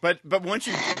 But once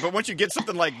you get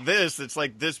something like this, it's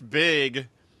like this big,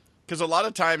 because a lot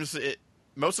of times,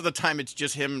 most of the time, it's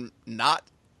just him not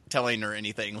telling her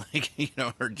anything, like,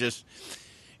 or just,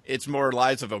 it's more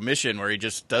lies of omission where he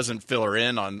just doesn't fill her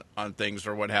in on things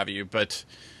or what have you. But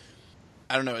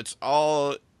I don't know, it's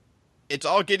all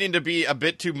getting to be a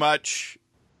bit too much.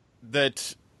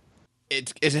 That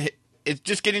it's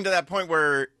just getting to that point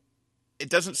where it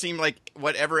doesn't seem like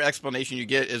whatever explanation you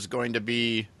get is going to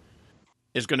be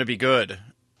good,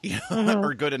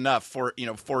 or good enough for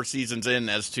 4 seasons in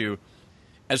as to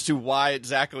why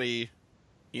exactly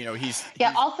he's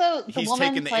also the he's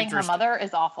woman playing her mother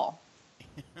is awful.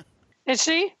 Is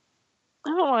she? I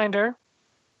don't mind her.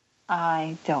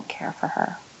 I don't care for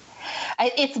her.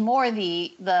 It's more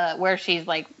the where she's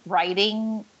like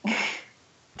writing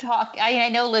talk. I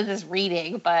know Liz is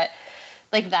reading, but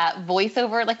like that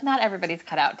voiceover, like not everybody's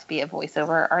cut out to be a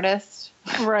voiceover artist.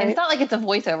 Right. And it's not like it's a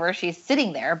voiceover. She's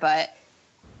sitting there, but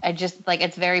I just like,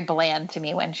 it's very bland to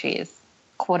me when she's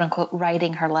quote unquote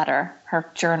writing her letter,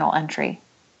 her journal entry.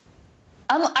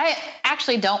 I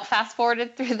actually don't fast forward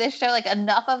it through this show. Like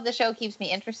enough of the show keeps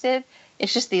me interested.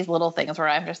 It's just these little things where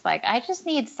I'm just like, I just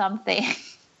need something.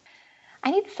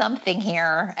 I need something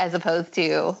here as opposed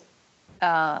to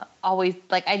always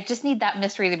like, I just need that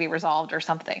mystery to be resolved or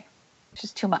something. It's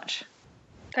just too much.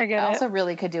 I get it. I also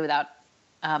really could do without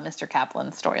Mr.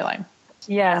 Kaplan's storyline.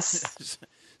 Yes.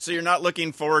 So you're not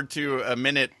looking forward to a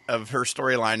minute of her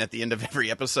storyline at the end of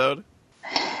every episode?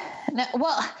 No,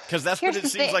 well, because that's what it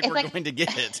seems like we're going to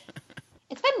get.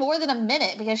 It's been more than a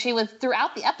minute because she was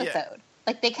throughout the episode. Yeah.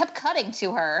 Like they kept cutting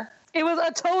to her. It was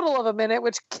a total of a minute,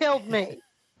 which killed me.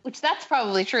 Which that's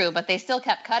probably true, but they still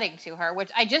kept cutting to her,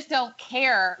 which I just don't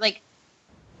care. Like,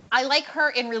 I like her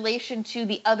in relation to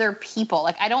the other people.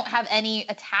 Like, I don't have any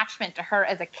attachment to her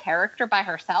as a character by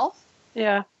herself.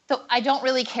 Yeah. So I don't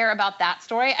really care about that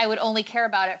story. I would only care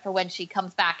about it for when she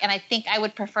comes back. And I think I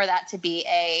would prefer that to be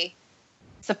a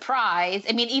surprise.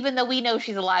 I mean, even though we know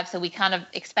she's alive, so we kind of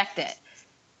expect it,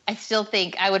 I still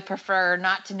think I would prefer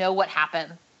not to know what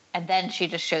happened. And then she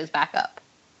just shows back up.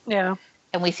 Yeah.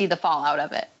 And we see the fallout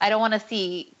of it. I don't want to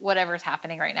see whatever's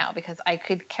happening right now because I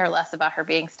could care less about her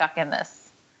being stuck in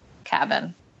this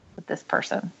cabin with this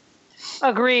person.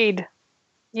 Agreed.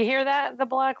 You hear that? The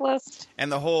Blacklist?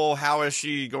 And the whole, how is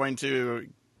she going to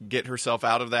get herself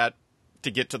out of that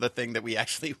to get to the thing that we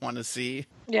actually want to see?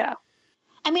 Yeah.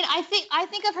 I mean, I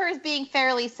think of her as being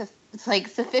fairly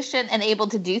sufficient and able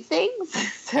to do things.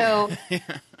 So, yeah.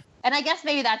 And I guess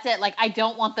maybe that's it. Like, I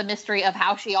don't want the mystery of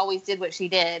how she always did what she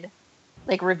did,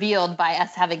 like, revealed by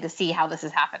us having to see how this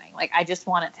is happening. Like, I just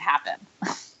want it to happen.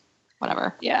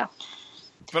 Whatever. Yeah.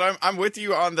 But I'm with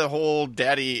you on the whole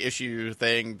daddy issue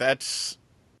thing. That's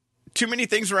too many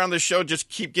things around this show just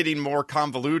keep getting more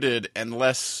convoluted and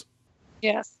less.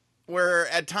 Yes. Where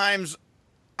at times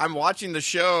I'm watching the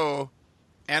show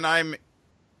and I'm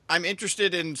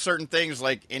interested in certain things,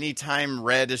 like anytime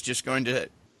Red is just going to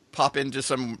pop into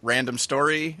some random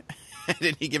story at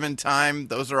any given time.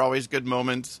 Those are always good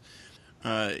moments.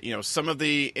 Some of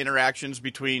the interactions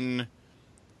between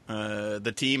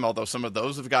the team, although some of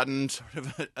those have gotten sort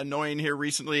of annoying here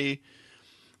recently,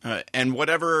 and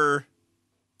whatever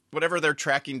they're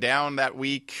tracking down that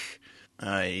week,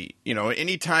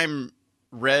 anytime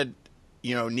Red,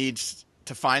 needs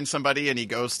to find somebody and he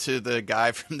goes to the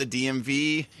guy from the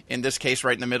DMV, in this case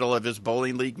right in the middle of his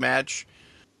bowling league match,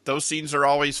 those scenes are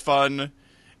always fun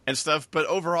and stuff. But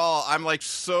overall, I'm like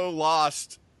so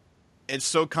lost and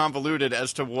so convoluted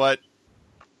as to what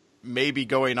may be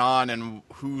going on and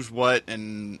who's what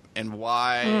and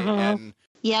why. Mm-hmm. And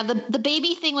yeah, the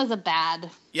baby thing was a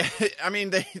bad. Yeah, I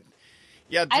mean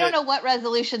I don't know what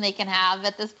resolution they can have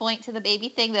at this point to the baby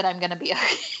thing that I'm going to be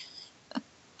okay.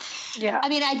 Yeah. I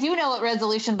mean, I do know what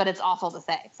resolution, but it's awful to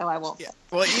say, so I won't. Yeah.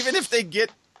 Well, even if they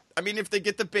get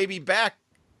the baby back,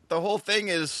 the whole thing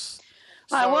is.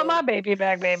 I want my baby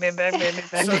back, baby back.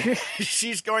 So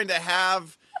she's going to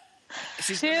have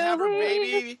her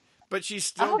baby, but she's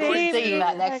still going to sing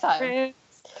that next time.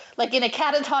 Like in a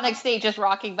catatonic state, just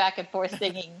rocking back and forth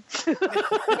singing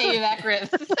baby back ribs.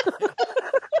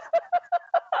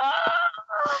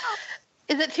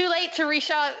 Is it too late to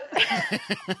reshot?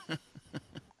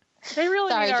 They really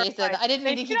Sorry, need our Jason. advice. I didn't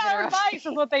mean to keep our advice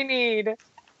is what they need.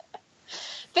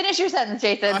 Finish your sentence,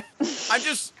 Jason.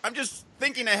 I'm just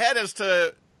thinking ahead as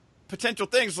to potential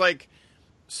things. Like,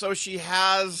 So she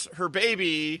has her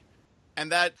baby,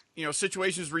 and that,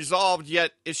 situation is resolved,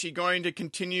 yet is she going to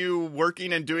continue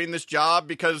working and doing this job?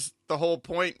 Because the whole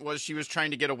point was she was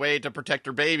trying to get away to protect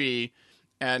her baby,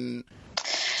 and...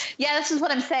 Yeah, this is what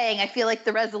I'm saying. I feel like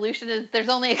the resolution is there's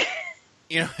only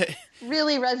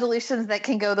really resolutions that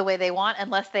can go the way they want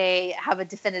unless they have a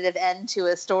definitive end to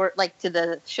a story, like to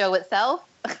the show itself.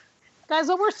 Guys,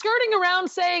 what we're skirting around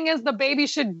saying is the baby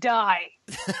should die.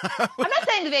 I'm not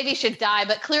saying the baby should die,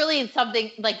 but clearly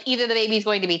something like either the baby's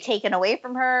going to be taken away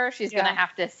from her, she's going to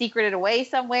have to secret it away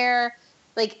somewhere.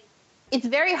 Like, it's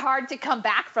very hard to come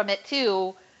back from it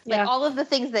too. Like all of the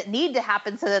things that need to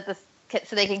happen so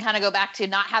they can kind of go back to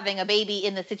not having a baby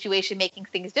in the situation, making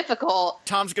things difficult.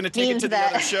 Tom's going to take it to the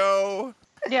other show.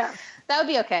 Yeah. That would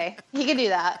be okay. He could do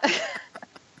that.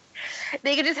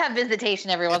 They could just have visitation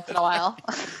every once in a while.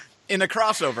 In a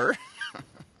crossover.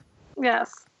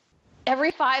 Yes.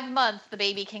 Every 5 months, the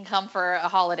baby can come for a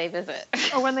holiday visit.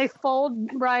 Or when they fold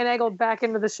Brian Eggold back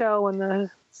into the show when the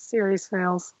series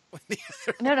fails.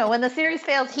 No. When the series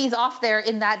fails, he's off there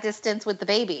in that distance with the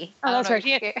baby. Oh, that's right.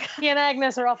 He and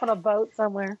Agnes are off on a boat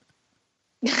somewhere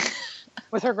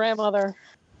with her grandmother,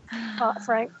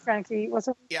 Frankie. What's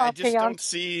her? Yeah, I just don't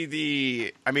see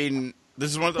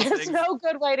this is one of those things. There's no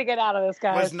good way to get out of this,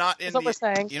 guys. Was not in That's what we're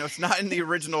saying. It's not in the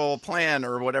original plan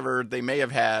or whatever they may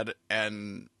have had,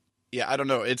 and I don't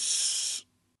know. It's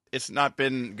not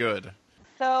been good.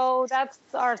 So that's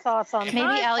our thoughts on. Maybe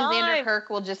Alexander Kirk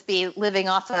will just be living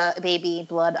off a baby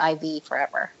blood IV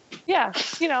forever. Yeah,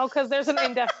 because there's an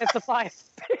indefinite supply of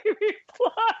baby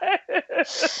blood.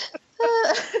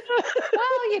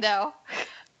 Well,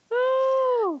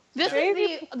 Oh, this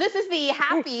is the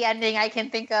happy ending I can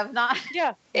think of. Not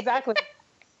exactly.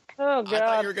 Oh God! I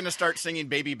thought you were going to start singing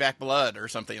 "Baby Back Blood" or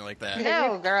something like that.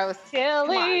 No, gross.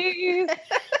 Chilies,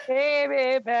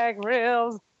 baby back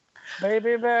ribs,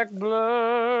 baby back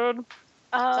blood.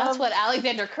 That's what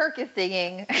Alexander Kirk is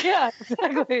singing. Yeah,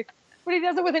 exactly. But he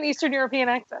does it with an Eastern European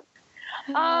accent.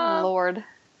 Lord.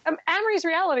 Amrie's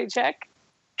reality check.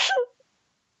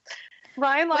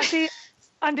 Ryan Lochte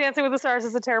on Dancing with the Stars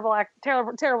is a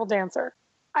terrible dancer.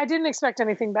 I didn't expect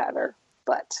anything better,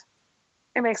 but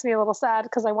it makes me a little sad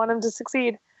because I want him to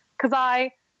succeed. Because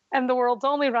I am the world's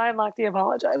only Ryan Lochte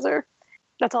apologizer.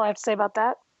 That's all I have to say about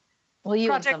that. Well,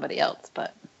 you and somebody else,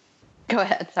 but go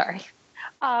ahead. Sorry.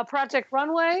 Project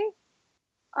Runway.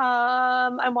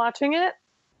 I'm watching it.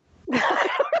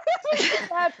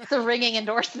 That's a ringing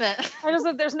endorsement.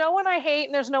 There's no one I hate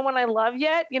and there's no one I love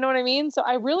yet. You know what I mean? So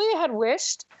I really had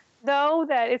wished, though,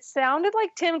 that it sounded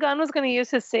like Tim Gunn was going to use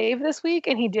his save this week,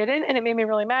 and he didn't, and it made me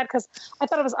really mad because I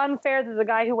thought it was unfair that the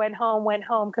guy who went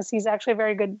home because he's actually a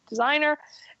very good designer,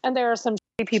 and there are some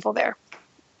shitty people there.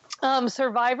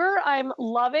 Survivor, I'm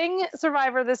loving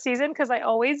Survivor this season because I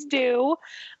always do.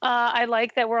 I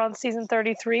like that we're on season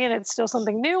 33 and it's still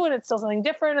something new and it's still something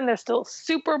different and there's still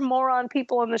super moron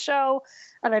people in the show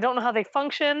and I don't know how they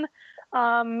function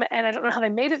and I don't know how they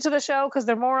made it to the show because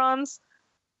they're morons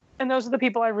and those are the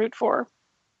people I root for.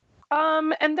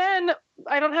 And then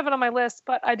I don't have it on my list,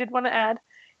 but I did want to add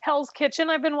Hell's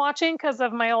Kitchen I've been watching because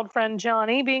of my old friend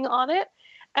Johnny being on it.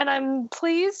 And I'm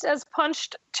pleased as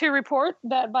punched to report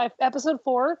that by episode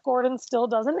 4, Gordon still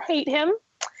doesn't hate him.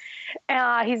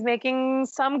 He's making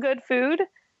some good food.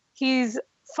 He's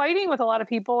fighting with a lot of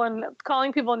people and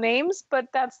calling people names, but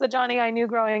that's the Johnny I knew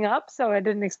growing up, so I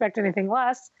didn't expect anything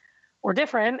less or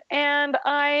different. And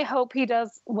I hope he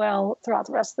does well throughout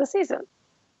the rest of the season.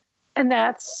 And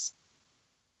that's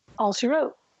all she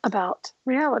wrote about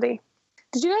reality.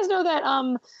 Did you guys know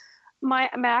that my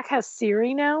Mac has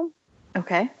Siri now?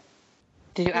 Okay.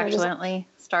 Did you accidentally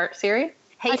start Siri?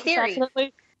 Hey, Siri.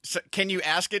 So can you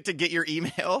ask it to get your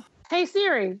email? Hey,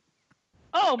 Siri.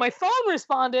 Oh, my phone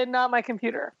responded, not my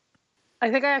computer.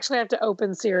 I think I actually have to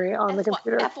open Siri on the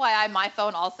computer. FYI, my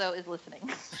phone also is listening.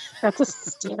 That's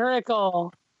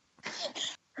hysterical.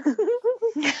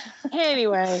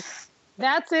 Anyway,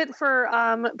 that's it for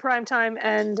Primetime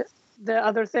and the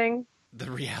other thing.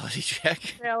 The reality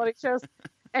check. Reality shows.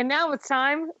 And now it's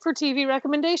time for TV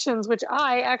recommendations, which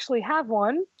I actually have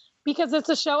one because it's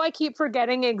a show I keep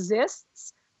forgetting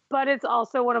exists, but it's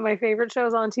also one of my favorite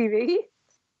shows on TV.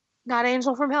 Not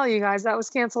Angel from Hell, you guys. That was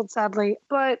canceled, sadly.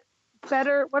 But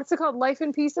better, what's it called? Life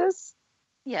in Pieces?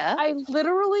 Yeah. I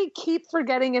literally keep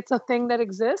forgetting it's a thing that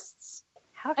exists.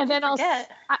 How can you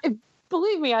forget?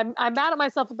 Believe me, I'm mad at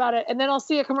myself about it. And then I'll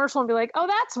see a commercial and be like, oh,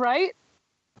 that's right.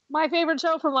 My favorite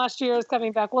show from last year is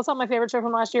coming back. Well, it's not my favorite show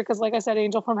from last year because, like I said,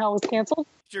 Angel from Hell was canceled.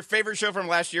 It's your favorite show from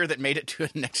last year that made it to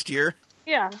next year?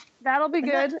 Yeah, that'll be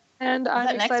good. And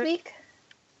I'm excited. Next week?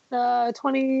 The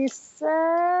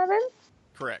 27th?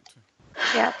 Correct.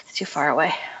 Yeah. It's too far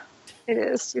away. It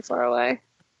is too far away.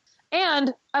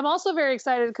 And I'm also very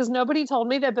excited because nobody told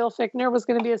me that Bill Fichtner was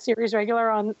going to be a series regular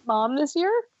on Mom this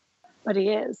year, but he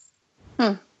is.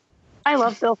 I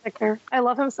love Bill Fichtner. I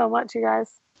love him so much, you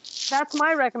guys. That's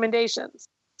my recommendations.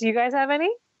 Do you guys have any?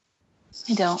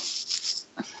 I don't.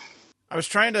 I was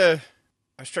trying to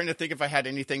think if I had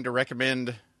anything to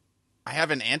recommend. I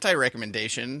have an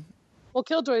anti-recommendation. Well,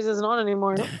 Killjoys isn't on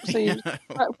anymore. So you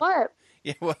what?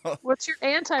 Yeah, well, What's your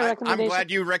anti-recommendation? I'm glad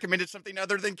you recommended something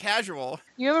other than casual.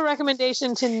 You have a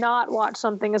recommendation to not watch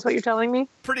something, is what you're telling me?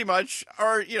 Pretty much,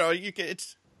 or you can.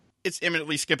 It's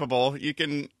imminently skippable. You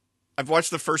can. I've watched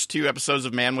the first 2 episodes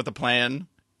of Man with a Plan,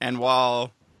 and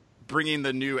while bringing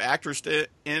the new actress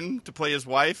in to play his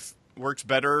wife works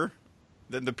better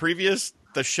than the previous,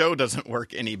 the show doesn't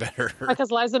work any better.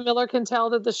 Because Liza Miller can tell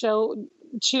that the show.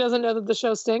 She doesn't know that the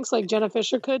show stinks, like Jenna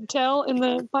Fisher could tell in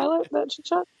the pilot that she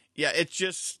shot. Yeah,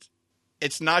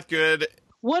 it's not good.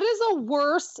 What is a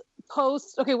worst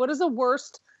what is the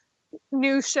worst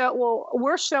new show,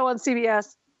 worst show on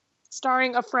CBS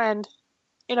starring a friend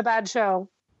in a bad show?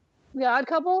 The Odd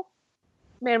Couple?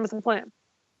 Man with a Plan.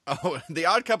 Oh, The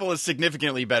Odd Couple is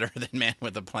significantly better than Man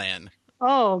with a Plan.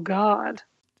 Oh, God.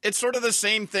 It's sort of the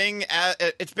same thing.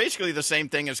 It's basically the same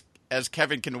thing as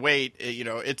Kevin Can Wait.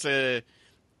 It's a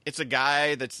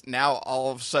guy that's now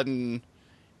all of a sudden,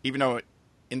 even though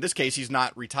in this case he's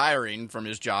not retiring from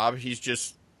his job, he's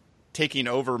just taking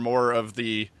over more of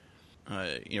the,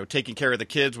 taking care of the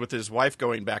kids with his wife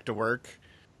going back to work.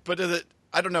 But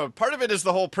I don't know. Part of it is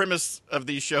the whole premise of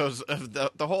these shows, of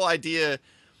the whole idea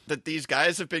that these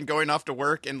guys have been going off to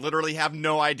work and literally have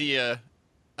no idea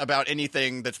about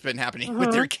anything that's been happening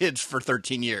with their kids for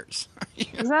 13 years.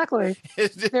 Exactly.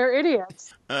 They're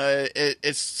idiots.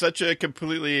 It's such a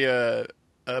completely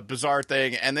bizarre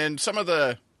thing. And then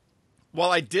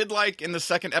while I did like in the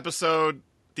second episode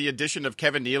the addition of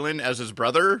Kevin Nealon as his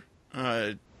brother,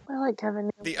 I like Kevin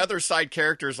Nealon. The other side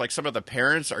characters, like some of the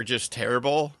parents, are just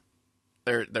terrible.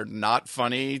 They're not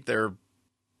funny. They're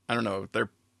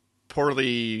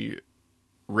poorly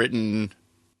written.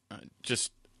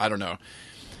 I don't know.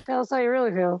 Tell us how you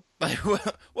really feel.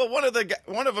 Well, one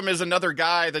of them is another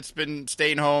guy that's been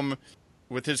staying home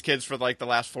with his kids for like the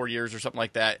last 4 years or something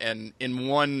like that. And in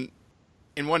one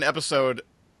episode,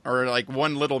 or like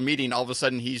one little meeting, all of a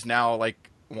sudden he's now like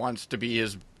wants to be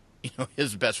his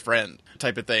best friend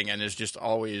type of thing, and is just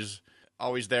always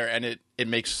there. And it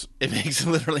makes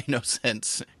literally no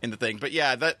sense in the thing. But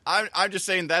yeah, I'm just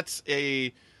saying that's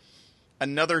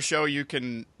another show you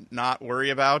can not worry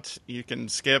about. You can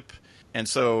skip. And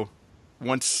so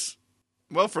for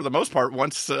the most part,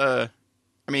 once Life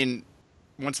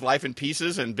in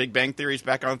Pieces and Big Bang Theory's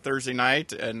back on Thursday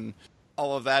night, and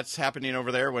all of that's happening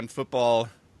over there when football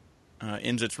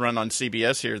ends its run on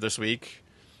CBS here this week,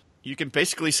 you can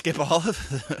basically skip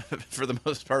for the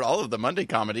most part, all of the Monday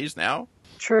comedies now.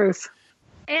 Truth.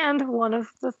 And one of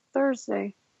the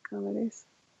Thursday comedies.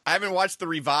 I haven't watched the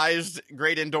revised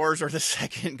Great Indoors or the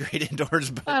second Great Indoors,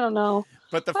 but I don't know.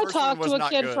 But the first one was not good. I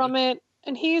talked to a kid from it,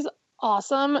 and he's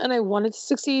awesome, and I wanted to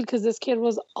succeed because this kid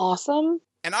was awesome.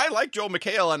 And I like Joel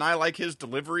McHale, and I like his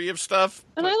delivery of stuff.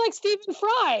 And I like Stephen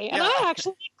Fry, and I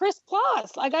actually like Chris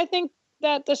Kloss. Like, I think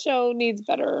that the show needs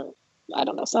better, I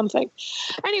don't know, something.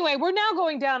 Anyway, we're now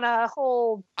going down a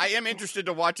whole... I am interested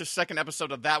to watch a second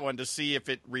episode of that one to see if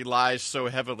it relies so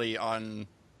heavily on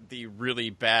the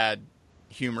really bad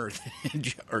humor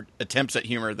or attempts at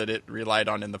humor that it relied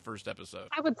on in the first episode.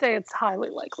 I would say it's highly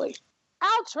likely.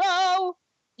 Outro!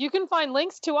 You can find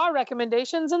links to our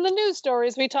recommendations and the news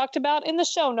stories we talked about in the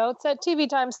show notes at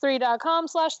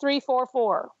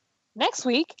tvx3.com/344. Next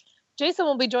week, Jason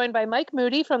will be joined by Mike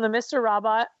Moody from the Mr.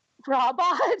 Robot. Oh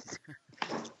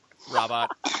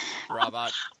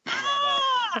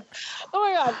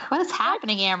my God. What is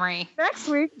happening, Amrie? Next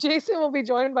week, Jason will be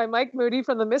joined by Mike Moody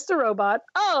from the Mr. Robot.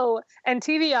 Oh, and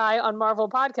TVI on Marvel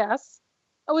Podcasts.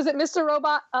 Oh, is it Mr.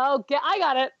 Robot? Oh, I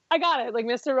got it. Like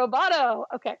Mr. Roboto.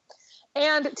 Okay.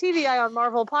 And TVI on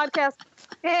Marvel Podcasts.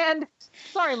 And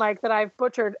sorry, Mike, that I've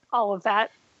butchered all of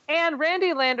that. And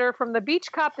Randy Lander from the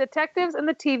Beach Cop Detectives and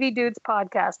the TV Dudes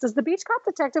podcast. Does the Beach Cop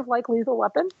Detective like Lethal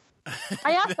Weapon?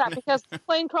 I asked that because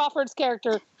Blaine Crawford's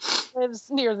character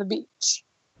lives near the beach.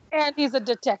 And he's a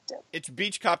detective. It's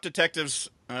Beach Cop Detectives.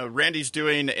 Randy's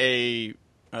doing a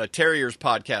Terriers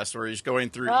podcast where he's going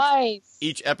through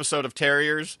each episode of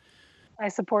Terriers. I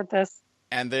support this.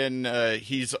 And then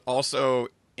he's also,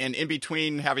 and in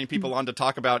between having people on to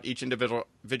talk about each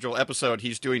individual episode,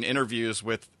 he's doing interviews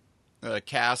with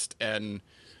cast and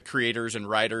creators and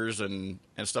writers and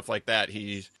stuff like that.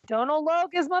 Donald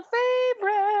Logue is my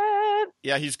favorite. it?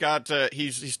 Yeah, he's got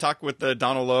he's talked with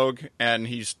Donald Logue, and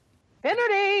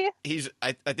Finnerty.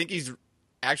 I think he's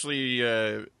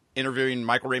actually interviewing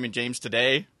Michael Raymond James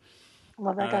today.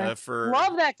 Love that guy.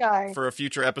 Love that guy for a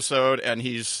future episode, and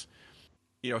he's,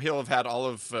 he'll have had all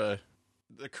of the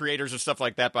creators and stuff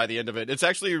like that by the end of it. It's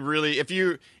actually really, if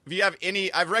you have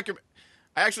any, I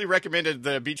actually recommended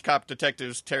the Beach Cop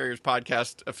Detectives Terriers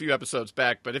podcast a few episodes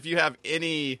back, but if you have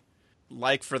any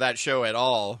like for that show at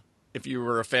all, if you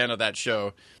were a fan of that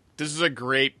show, this is a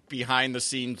great behind the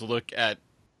scenes look at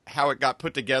how it got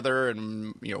put together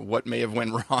and what may have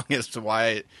went wrong as to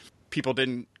why people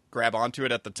didn't grab onto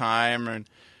it at the time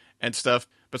and stuff.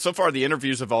 But so far the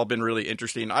interviews have all been really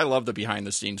interesting. I love the behind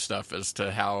the scenes stuff as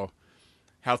to how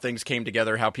things came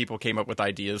together, how people came up with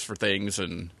ideas for things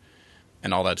and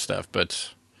all that stuff.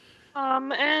 But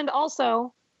and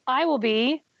also I will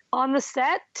be on the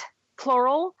set,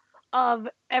 plural, of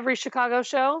every Chicago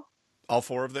show. All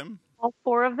four of them? All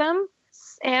four of them.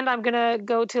 And I'm going to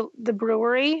go to the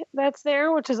brewery that's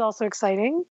there, which is also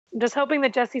exciting. I'm just hoping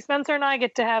that Jesse Spencer and I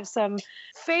get to have some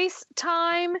face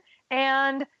time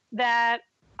and that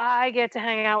I get to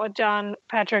hang out with John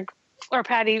Patrick or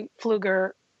Patty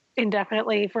Pfluger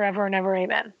indefinitely, forever and ever.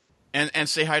 Amen. And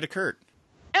say hi to Kurt.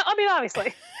 I mean,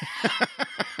 obviously.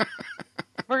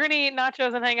 We're going to eat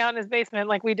nachos and hang out in his basement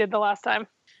like we did the last time.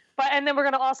 And then we're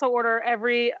going to also order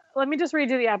let me just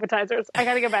redo the appetizers. I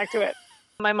got to get back to it.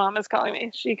 My mom is calling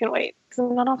me. She can wait because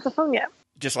I'm not off the phone yet.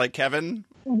 Just like Kevin?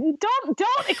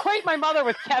 Don't equate my mother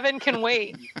with Kevin can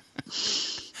wait.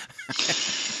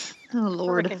 Oh,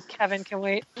 Lord. Frickin' Kevin can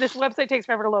wait. This website takes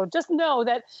forever to load. Just know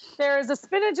that there is a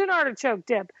spinach and artichoke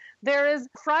dip. There is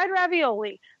fried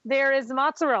ravioli. There is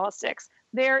mozzarella sticks.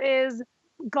 There is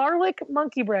garlic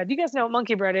monkey bread. You guys know what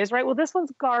monkey bread is, right? Well, this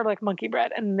one's garlic monkey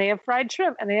bread. And they have fried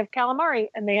shrimp. And they have calamari.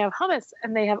 And they have hummus.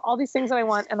 And they have all these things that I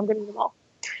want. And I'm going to eat them all.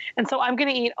 And so I'm going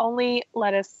to eat only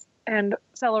lettuce and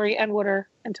celery and water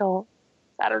until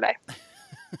Saturday.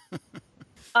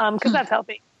 Because that's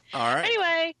healthy. All right.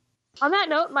 Anyway, on that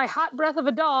note, my hot breath of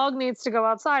a dog needs to go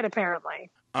outside, apparently.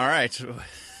 All right.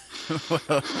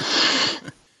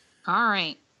 All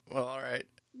right. Well, all right.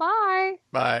 Bye.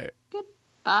 Bye.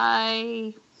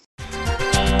 Goodbye.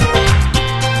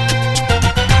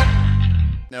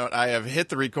 No, I have hit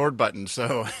the record button,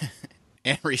 so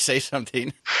Amrie, say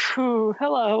something. Ooh,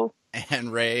 hello.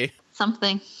 And Ray.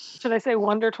 Something. Should I say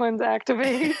Wonder Twins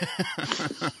activate?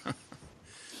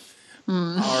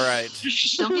 All right.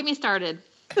 Don't get me started.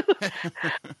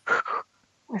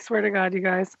 I swear to God, you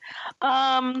guys.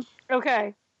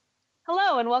 Okay.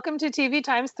 Hello, and welcome to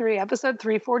TV3, episode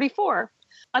 344.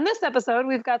 On this episode,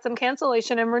 we've got some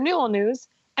cancellation and renewal news,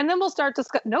 and then we'll start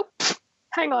discuss. Nope.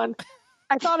 Hang on.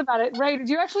 I thought about it. Ray, did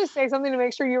you actually say something to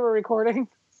make sure you were recording?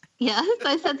 Yes,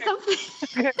 I said something.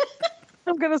 Okay.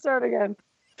 I'm going to start again.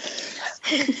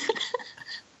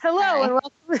 Hello, Hi. and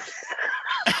welcome.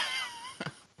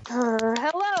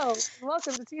 Hello, and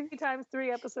welcome to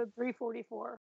TV3, episode 344.